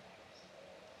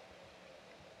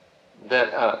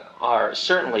that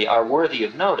certainly are worthy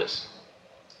of notice.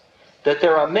 That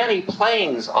there are many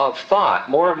planes of thought,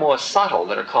 more and more subtle,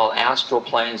 that are called astral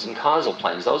planes and causal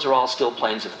planes. Those are all still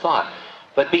planes of thought.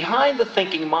 But behind the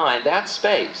thinking mind, that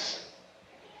space,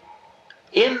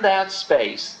 in that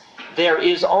space, there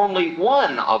is only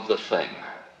one of the thing.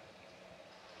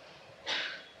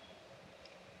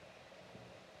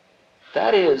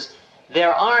 That is,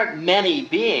 there aren't many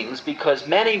beings because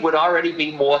many would already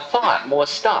be more thought, more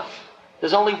stuff.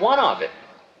 There's only one of it.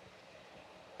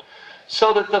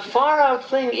 So that the far out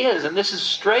thing is, and this is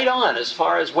straight on as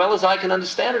far as well as I can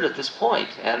understand it at this point,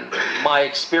 and my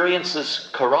experiences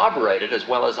corroborate it as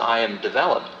well as I am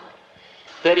developed,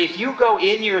 that if you go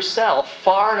in yourself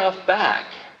far enough back,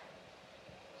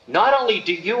 not only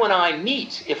do you and I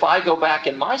meet if I go back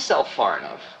in myself far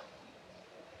enough,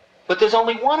 But there's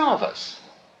only one of us.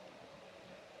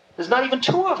 There's not even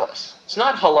two of us. It's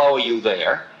not, hello, are you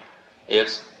there?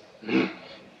 It's,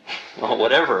 well,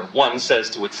 whatever one says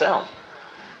to itself.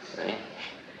 See?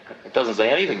 It doesn't say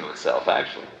anything to itself,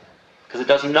 actually. Because it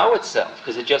doesn't know itself,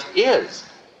 because it just is.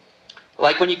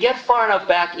 Like when you get far enough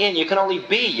back in, you can only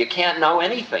be, you can't know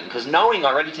anything, because knowing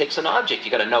already takes an object.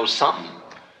 You got to know something.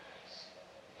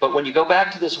 But when you go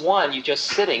back to this one, you're just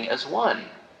sitting as one.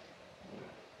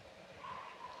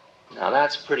 Now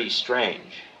that's pretty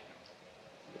strange.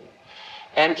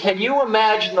 And can you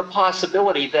imagine the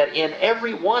possibility that in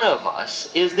every one of us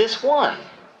is this one,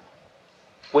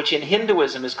 which in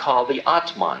Hinduism is called the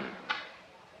Atman?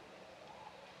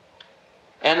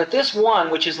 And that this one,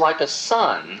 which is like a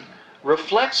sun,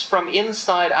 reflects from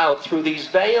inside out through these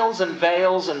veils and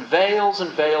veils and veils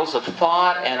and veils of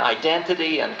thought and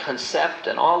identity and concept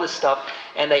and all this stuff,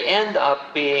 and they end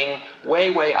up being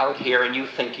way, way out here, and you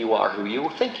think you are who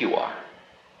you think you are.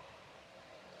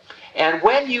 And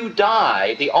when you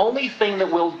die, the only thing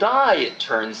that will die, it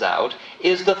turns out,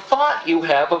 is the thought you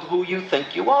have of who you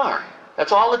think you are.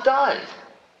 That's all it dies.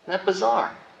 Isn't that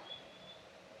bizarre?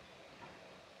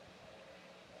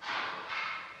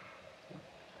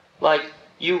 Like,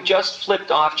 you just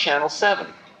flipped off channel 7.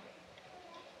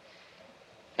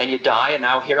 And you die, and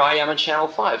now here I am in channel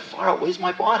 5. Far out, where's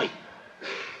my body?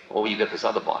 Oh, you get this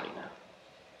other body now.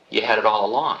 You had it all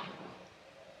along.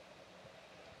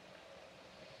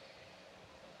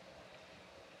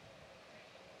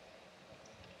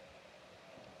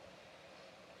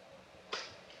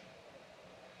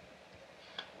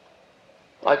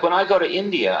 Like when I go to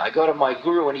India, I go to my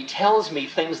guru and he tells me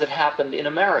things that happened in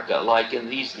America. Like in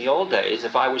the old days,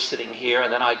 if I was sitting here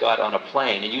and then I got on a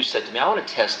plane and you said to me, I want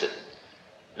to test it.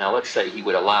 Now let's say he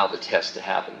would allow the test to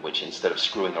happen, which instead of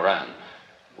screwing around,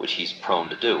 which he's prone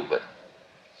to do. But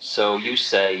so you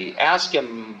say, ask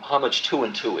him how much 2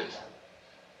 and 2 is.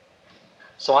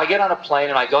 So I get on a plane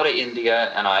and I go to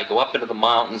India and I go up into the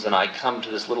mountains and I come to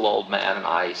this little old man and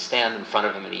I stand in front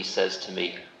of him and he says to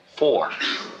me, 4.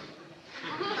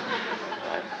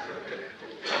 Right?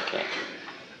 Okay.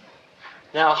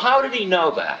 Now, how did he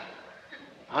know that?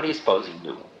 How do you suppose he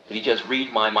knew? Did he just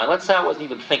read my mind? Let's say I wasn't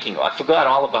even thinking. I forgot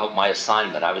all about my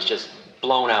assignment. I was just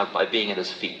blown out by being at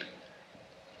his feet.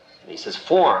 And he says,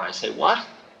 4. I say, what?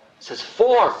 He says,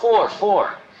 4, 4,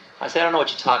 4. I say, I don't know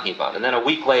what you're talking about. And then a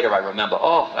week later I remember,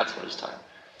 oh, that's what he's talking about.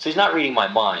 So he's not reading my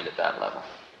mind at that level.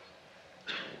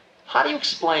 How do you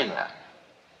explain that?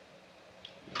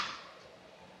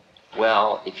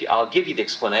 Well, I'll give you the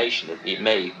explanation. It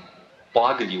may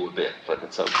boggle you a bit, but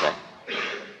it's okay.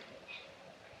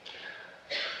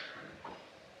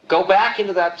 Go back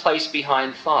into that place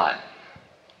behind thought,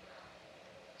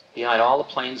 behind all the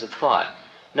planes of thought.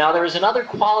 Now, there is another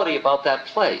quality about that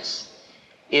place.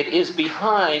 It is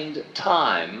behind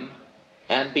time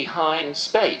and behind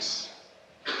space,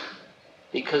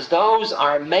 because those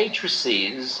are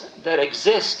matrices that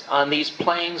exist on these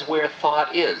planes where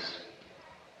thought is.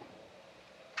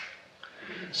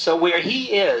 So where he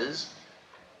is,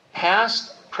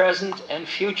 past, present, and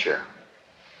future,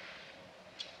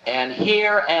 and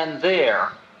here and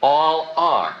there, all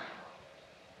are.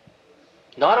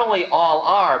 Not only all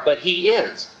are, but he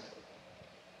is.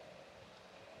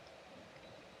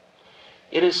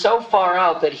 It is so far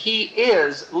out that he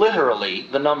is literally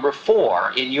the number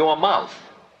 4 in your mouth.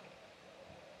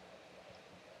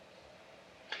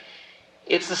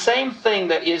 It's the same thing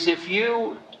that is if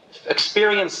you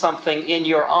experience something in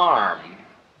your arm,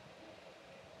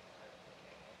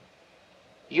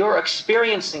 you're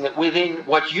experiencing it within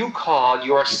what you call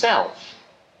yourself.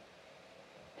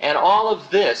 And all of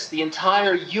this, the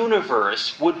entire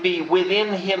universe, would be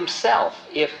within himself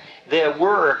if there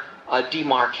were a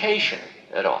demarcation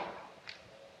at all.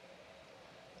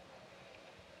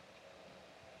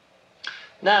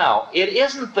 Now, it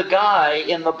isn't the guy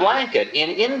in the blanket in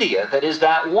India that is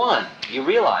that one. You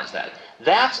realize that.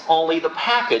 That's only the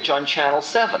package on channel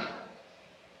 7.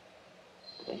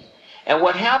 And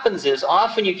what happens is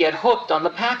often you get hooked on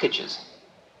the packages.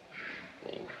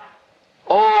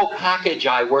 Oh, package,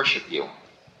 I worship you.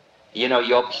 You know,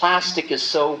 your plastic is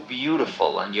so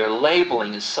beautiful and your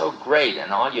labeling is so great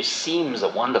and all your seams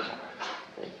are wonderful.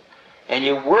 And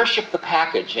you worship the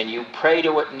package and you pray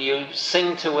to it and you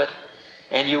sing to it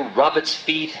and you rub its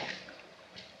feet.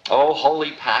 Oh,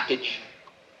 holy package.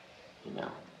 You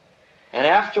know. And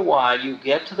after a while, you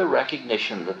get to the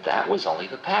recognition that that was only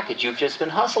the package. You've just been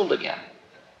hustled again.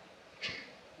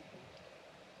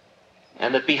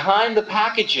 And that behind the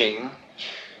packaging,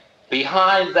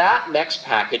 behind that next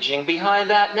packaging, behind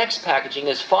that next packaging,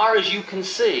 as far as you can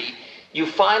see, you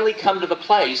finally come to the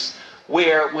place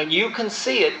where when you can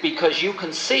see it, because you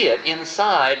can see it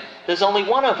inside, there's only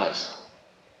one of us.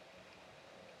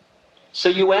 So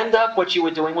you end up, what you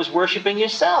were doing was worshiping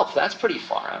yourself. That's pretty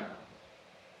foreign.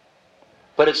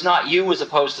 But it's not you as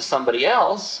opposed to somebody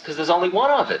else, because there's only one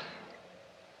of it.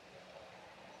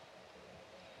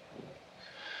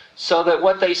 So that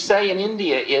what they say in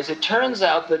India is, it turns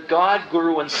out that God,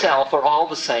 Guru, and Self are all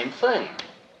the same thing.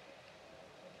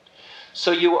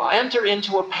 So you enter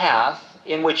into a path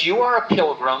in which you are a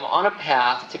pilgrim on a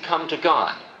path to come to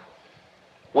God.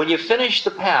 When you finish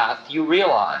the path, you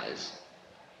realize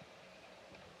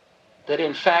that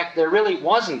in fact there really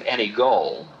wasn't any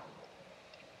goal,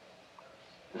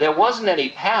 there wasn't any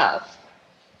path,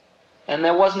 and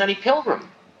there wasn't any pilgrim.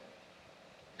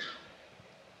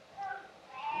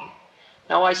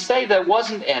 Now I say there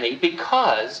wasn't any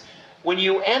because when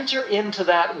you enter into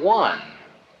that one,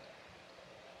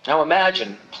 now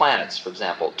imagine planets, for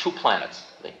example, two planets.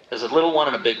 There's a little one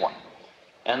and a big one.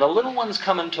 And the little one's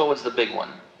coming towards the big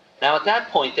one. Now at that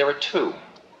point there are two.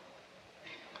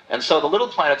 And so the little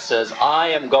planet says, I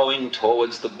am going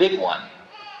towards the big one.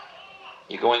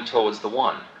 You're going towards the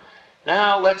one.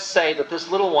 Now let's say that this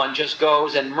little one just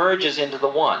goes and merges into the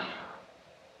one.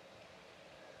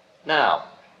 Now,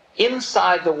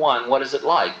 inside the one, what is it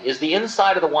like? Is the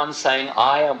inside of the one saying,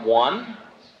 I am one?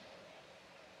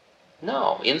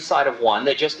 No, inside of one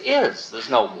there just is. There's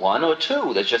no one or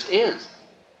two, there just is.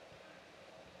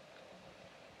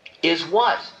 Is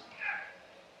what?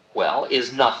 Well,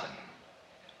 is nothing.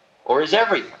 Or is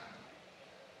everything.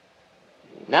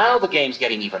 Now the game's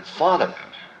getting even farther out.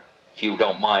 If you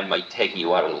don't mind my taking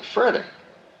you out a little further.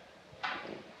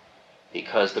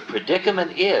 Because the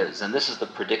predicament is, and this is the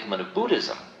predicament of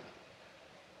Buddhism,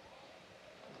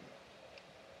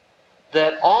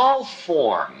 that all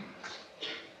form,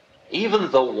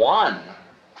 even the one,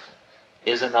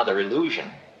 is another illusion.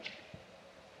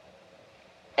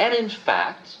 And in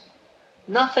fact,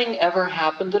 nothing ever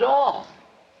happened at all.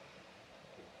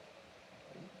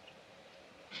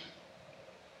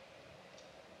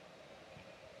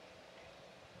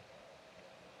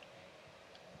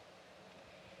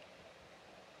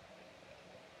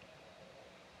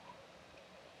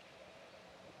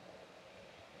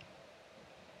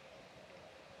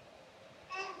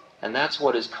 And that's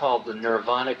what is called the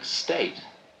nirvanic state.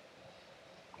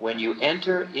 When you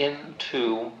enter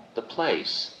into the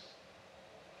place,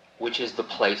 which is the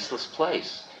placeless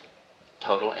place,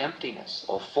 total emptiness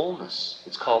or fullness.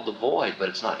 It's called the void, but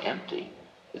it's not empty.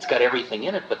 It's got everything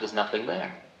in it, but there's nothing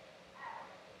there.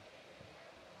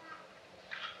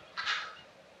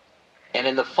 And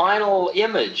in the final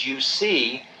image, you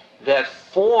see that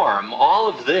form, all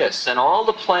of this, and all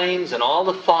the planes, and all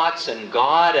the thoughts, and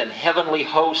God, and heavenly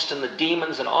host, and the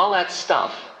demons, and all that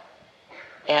stuff,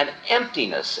 and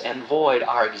emptiness and void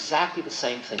are exactly the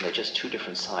same thing. They're just two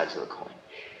different sides of the coin.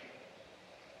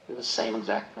 They're the same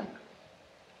exact thing.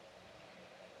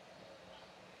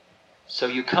 So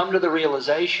you come to the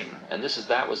realization, and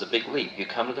that was a big leap, you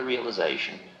come to the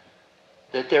realization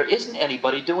that there isn't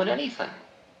anybody doing anything.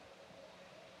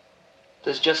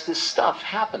 There's just this stuff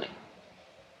happening.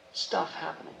 Stuff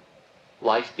happening.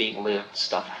 Life being lived,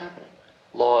 stuff happening.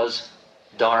 Laws,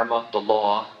 Dharma, the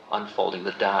law unfolding,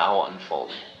 the Tao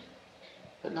unfolding.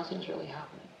 But nothing's really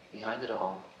happening behind it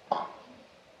all.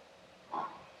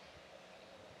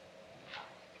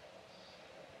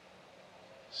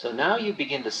 So now you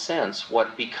begin to sense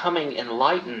what becoming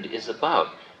enlightened is about.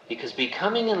 Because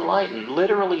becoming enlightened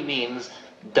literally means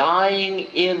dying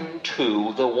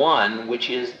into the one which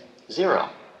is zero.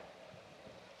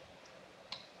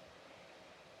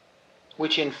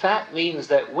 Which in fact means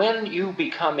that when you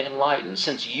become enlightened,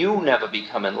 since you never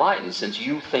become enlightened, since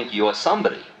you think you're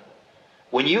somebody,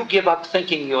 when you give up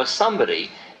thinking you're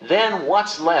somebody, then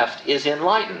what's left is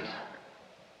enlightened.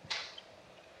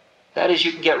 That is,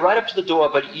 you can get right up to the door,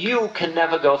 but you can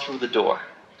never go through the door.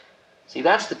 See,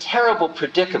 that's the terrible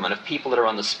predicament of people that are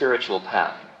on the spiritual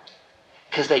path.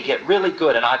 Because they get really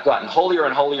good, and I've gotten holier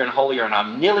and holier and holier, and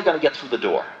I'm nearly going to get through the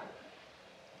door.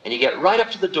 And you get right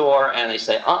up to the door, and they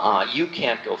say, you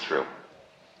can't go through.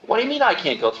 What do you mean I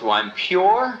can't go through? I'm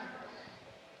pure.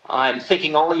 I'm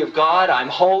thinking only of God. I'm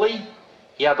holy.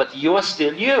 Yeah, but you're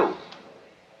still you.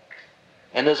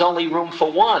 And there's only room for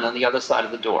one on the other side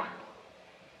of the door.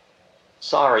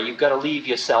 Sorry, you've got to leave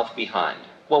yourself behind.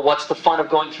 Well, what's the fun of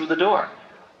going through the door?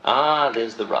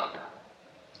 There's the rub.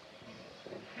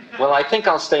 Well, I think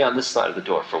I'll stay on this side of the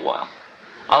door for a while.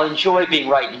 I'll enjoy being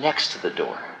right next to the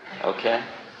door, okay?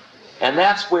 And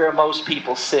that's where most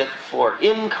people sit for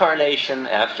incarnation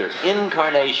after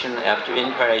incarnation after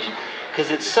incarnation, because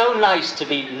it's so nice to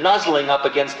be nuzzling up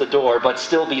against the door but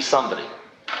still be somebody.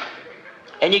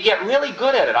 And you get really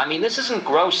good at it. I mean, this isn't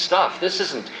gross stuff. This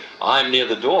isn't, I'm near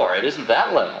the door. It isn't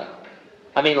that level.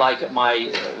 I mean, like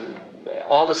my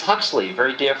Aldous Huxley,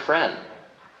 very dear friend.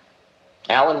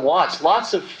 Alan Watts,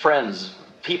 lots of friends,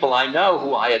 people I know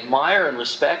who I admire and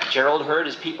respect. Gerald Hurd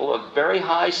is people of very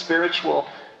high spiritual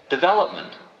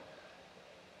development.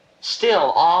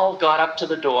 Still, all got up to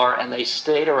the door and they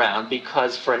stayed around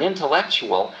because for an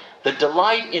intellectual, the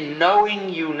delight in knowing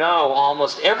you know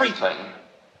almost everything,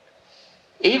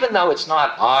 even though it's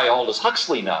not I, Aldous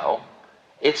Huxley, know,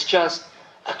 it's just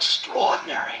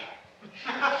extraordinary.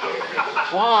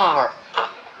 Wow,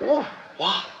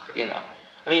 wow, you know.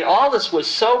 I mean, Aldous was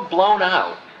so blown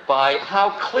out by how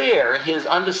clear his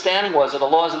understanding was of the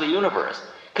laws of the universe,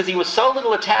 because he was so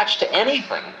little attached to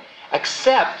anything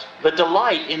except the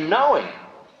delight in knowing,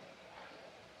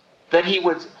 that he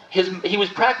was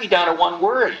practically down to one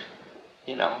word,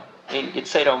 you know. I mean, you'd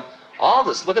say to him,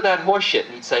 Aldous, look at that horse shit,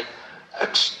 and he'd say,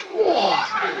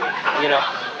 extraordinary, you know.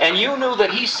 And you knew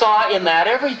that he saw in that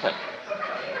everything.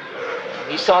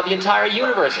 He saw the entire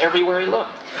universe everywhere he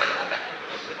looked.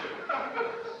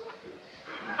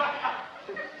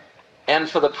 And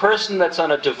for the person that's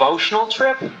on a devotional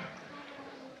trip,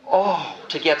 oh,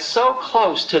 to get so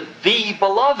close to the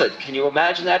beloved. Can you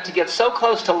imagine that? To get so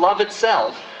close to love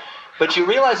itself. But you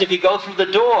realize if you go through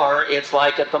the door, it's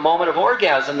like at the moment of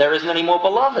orgasm, there isn't any more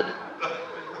beloved.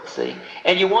 See?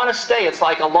 And you want to stay. It's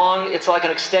like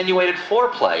an extenuated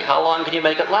foreplay. How long can you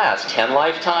make it last? 10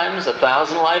 lifetimes?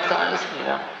 1,000 lifetimes? You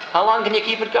know? How long can you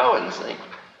keep it going? See?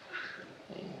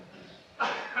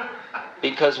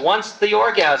 Because once the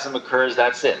orgasm occurs,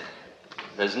 that's it.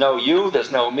 There's no you,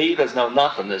 there's no me, there's no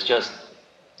nothing. There's just...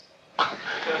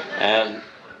 And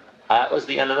that was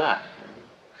the end of that.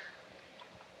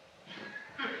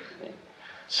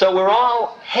 So we're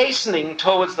all hastening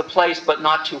towards the place, but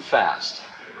not too fast,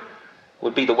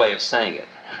 would be the way of saying it.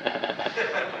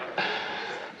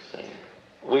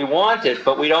 We want it,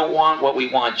 but we don't want what we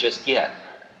want just yet.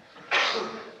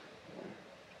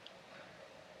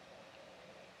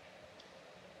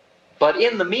 But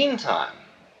in the meantime,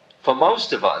 for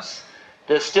most of us,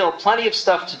 there's still plenty of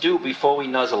stuff to do before we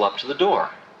nuzzle up to the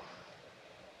door.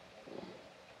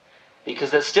 Because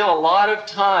there's still a lot of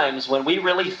times when we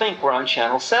really think we're on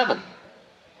Channel 7.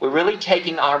 We're really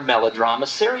taking our melodrama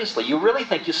seriously. You really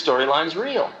think your storyline's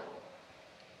real.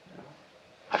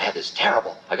 I've had this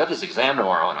terrible. I got this exam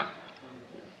tomorrow on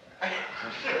it.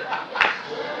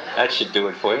 That should do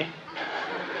it for you.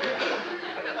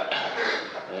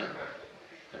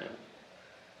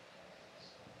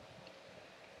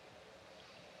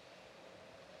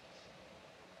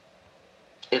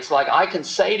 It's like I can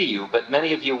say to you, but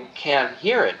many of you can't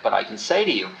hear it, but I can say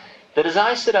to you, that as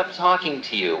I sit up talking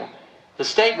to you, the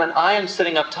statement, I am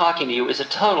sitting up talking to you, is a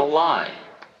total lie.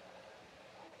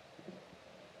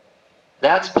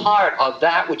 That's part of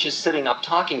that which is sitting up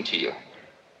talking to you.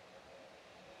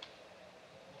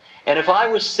 And if I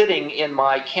was sitting in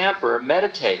my camper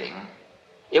meditating,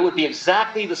 it would be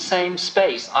exactly the same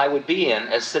space I would be in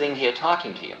as sitting here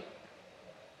talking to you.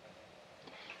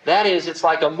 That is, it's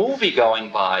like a movie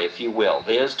going by, if you will.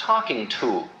 There's talking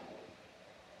to.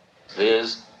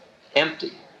 There's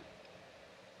empty.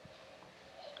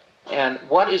 And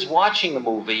what is watching the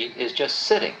movie is just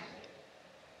sitting.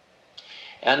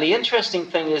 And the interesting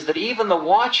thing is that even the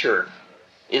watcher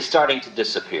is starting to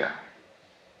disappear.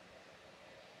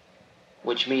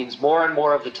 Which means more and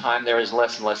more of the time there is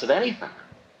less and less of anything.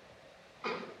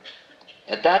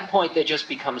 At that point there just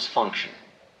becomes function.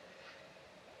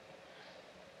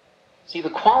 See, the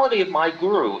quality of my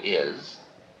guru is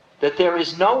that there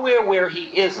is nowhere where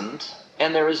he isn't,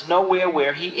 and there is nowhere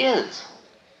where he is.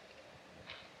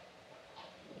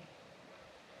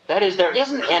 That is, there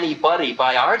isn't anybody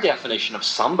by our definition of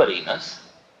somebodyness.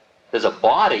 There's a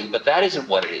body, but that isn't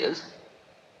what it is.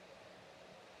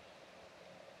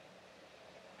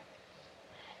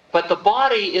 But the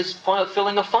body is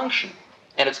filling a function.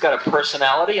 And it's got a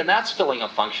personality, and that's filling a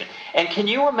function. And can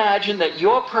you imagine that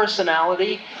your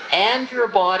personality and your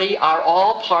body are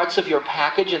all parts of your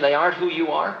package, and they aren't who you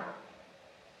are?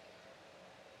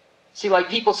 See, like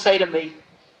people say to me,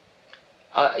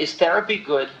 is therapy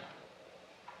good?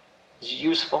 Is it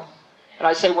useful? And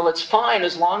I say, well, it's fine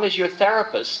as long as your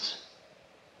therapist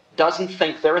doesn't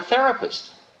think they're a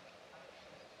therapist.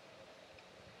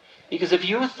 Because if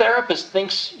your therapist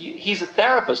thinks he's a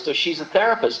therapist or she's a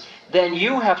therapist, then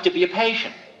you have to be a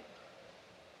patient.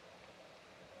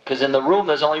 Because in the room,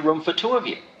 there's only room for two of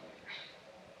you.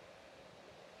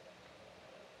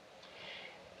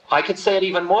 I could say it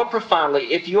even more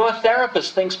profoundly. If your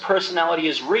therapist thinks personality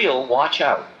is real, watch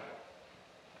out.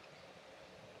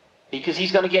 Because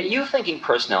he's going to get you thinking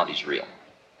personality is real.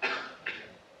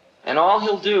 And all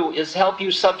he'll do is help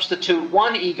you substitute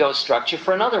one ego structure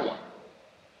for another one.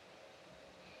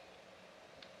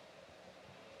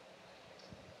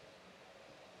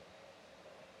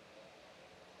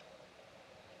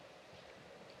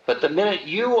 But the minute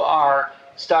you are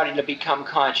starting to become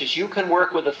conscious, you can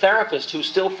work with a therapist who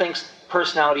still thinks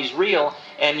personality is real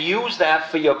and use that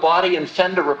for your body and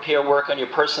fender repair work on your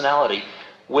personality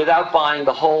without buying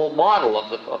the whole model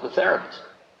of the therapist.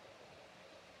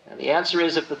 And the answer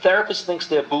is, if the therapist thinks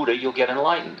they're Buddha, you'll get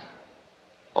enlightened.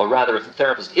 Or rather, if the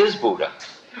therapist is Buddha.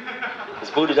 Because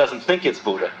Buddha doesn't think it's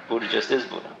Buddha. Buddha just is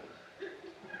Buddha.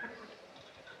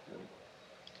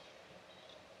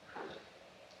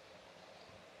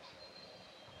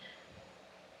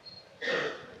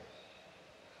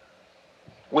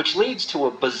 Which leads to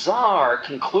a bizarre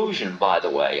conclusion, by the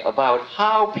way, about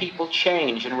how people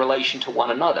change in relation to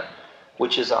one another,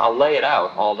 which is, I'll lay it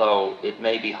out, although it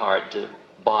may be hard to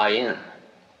buy in.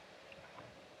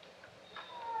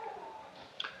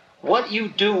 What you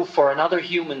do for another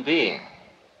human being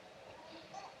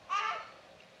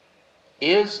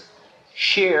is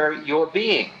share your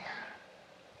being.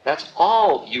 That's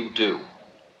all you do.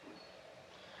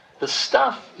 The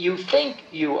stuff you think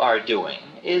you are doing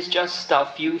is just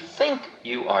stuff you think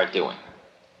you are doing.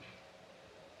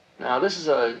 Now, this is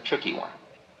a tricky one.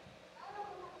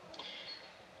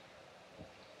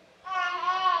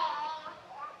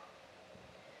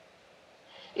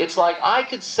 It's like I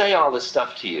could say all this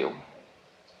stuff to you,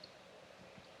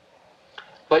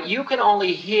 but you can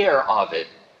only hear of it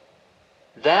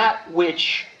that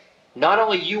which not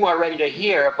only you are ready to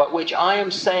hear, but which I am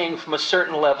saying from a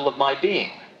certain level of my being.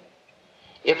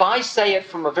 If I say it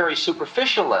from a very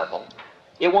superficial level,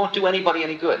 it won't do anybody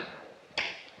any good.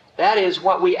 That is,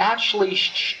 what we actually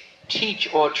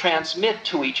teach or transmit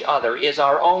to each other is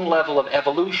our own level of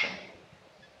evolution.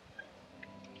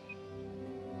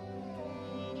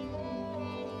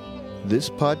 This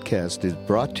podcast is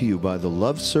brought to you by the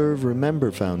Love Serve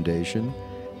Remember Foundation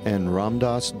and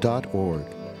Ramdas.org.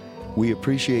 We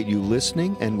appreciate you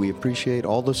listening, and we appreciate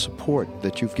all the support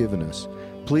that you've given us.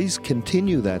 Please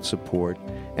continue that support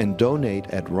and donate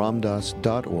at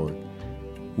Ramdas.org.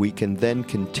 We can then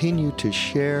continue to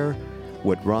share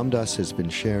what Ramdas has been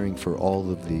sharing for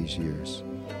all of these years.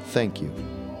 Thank you.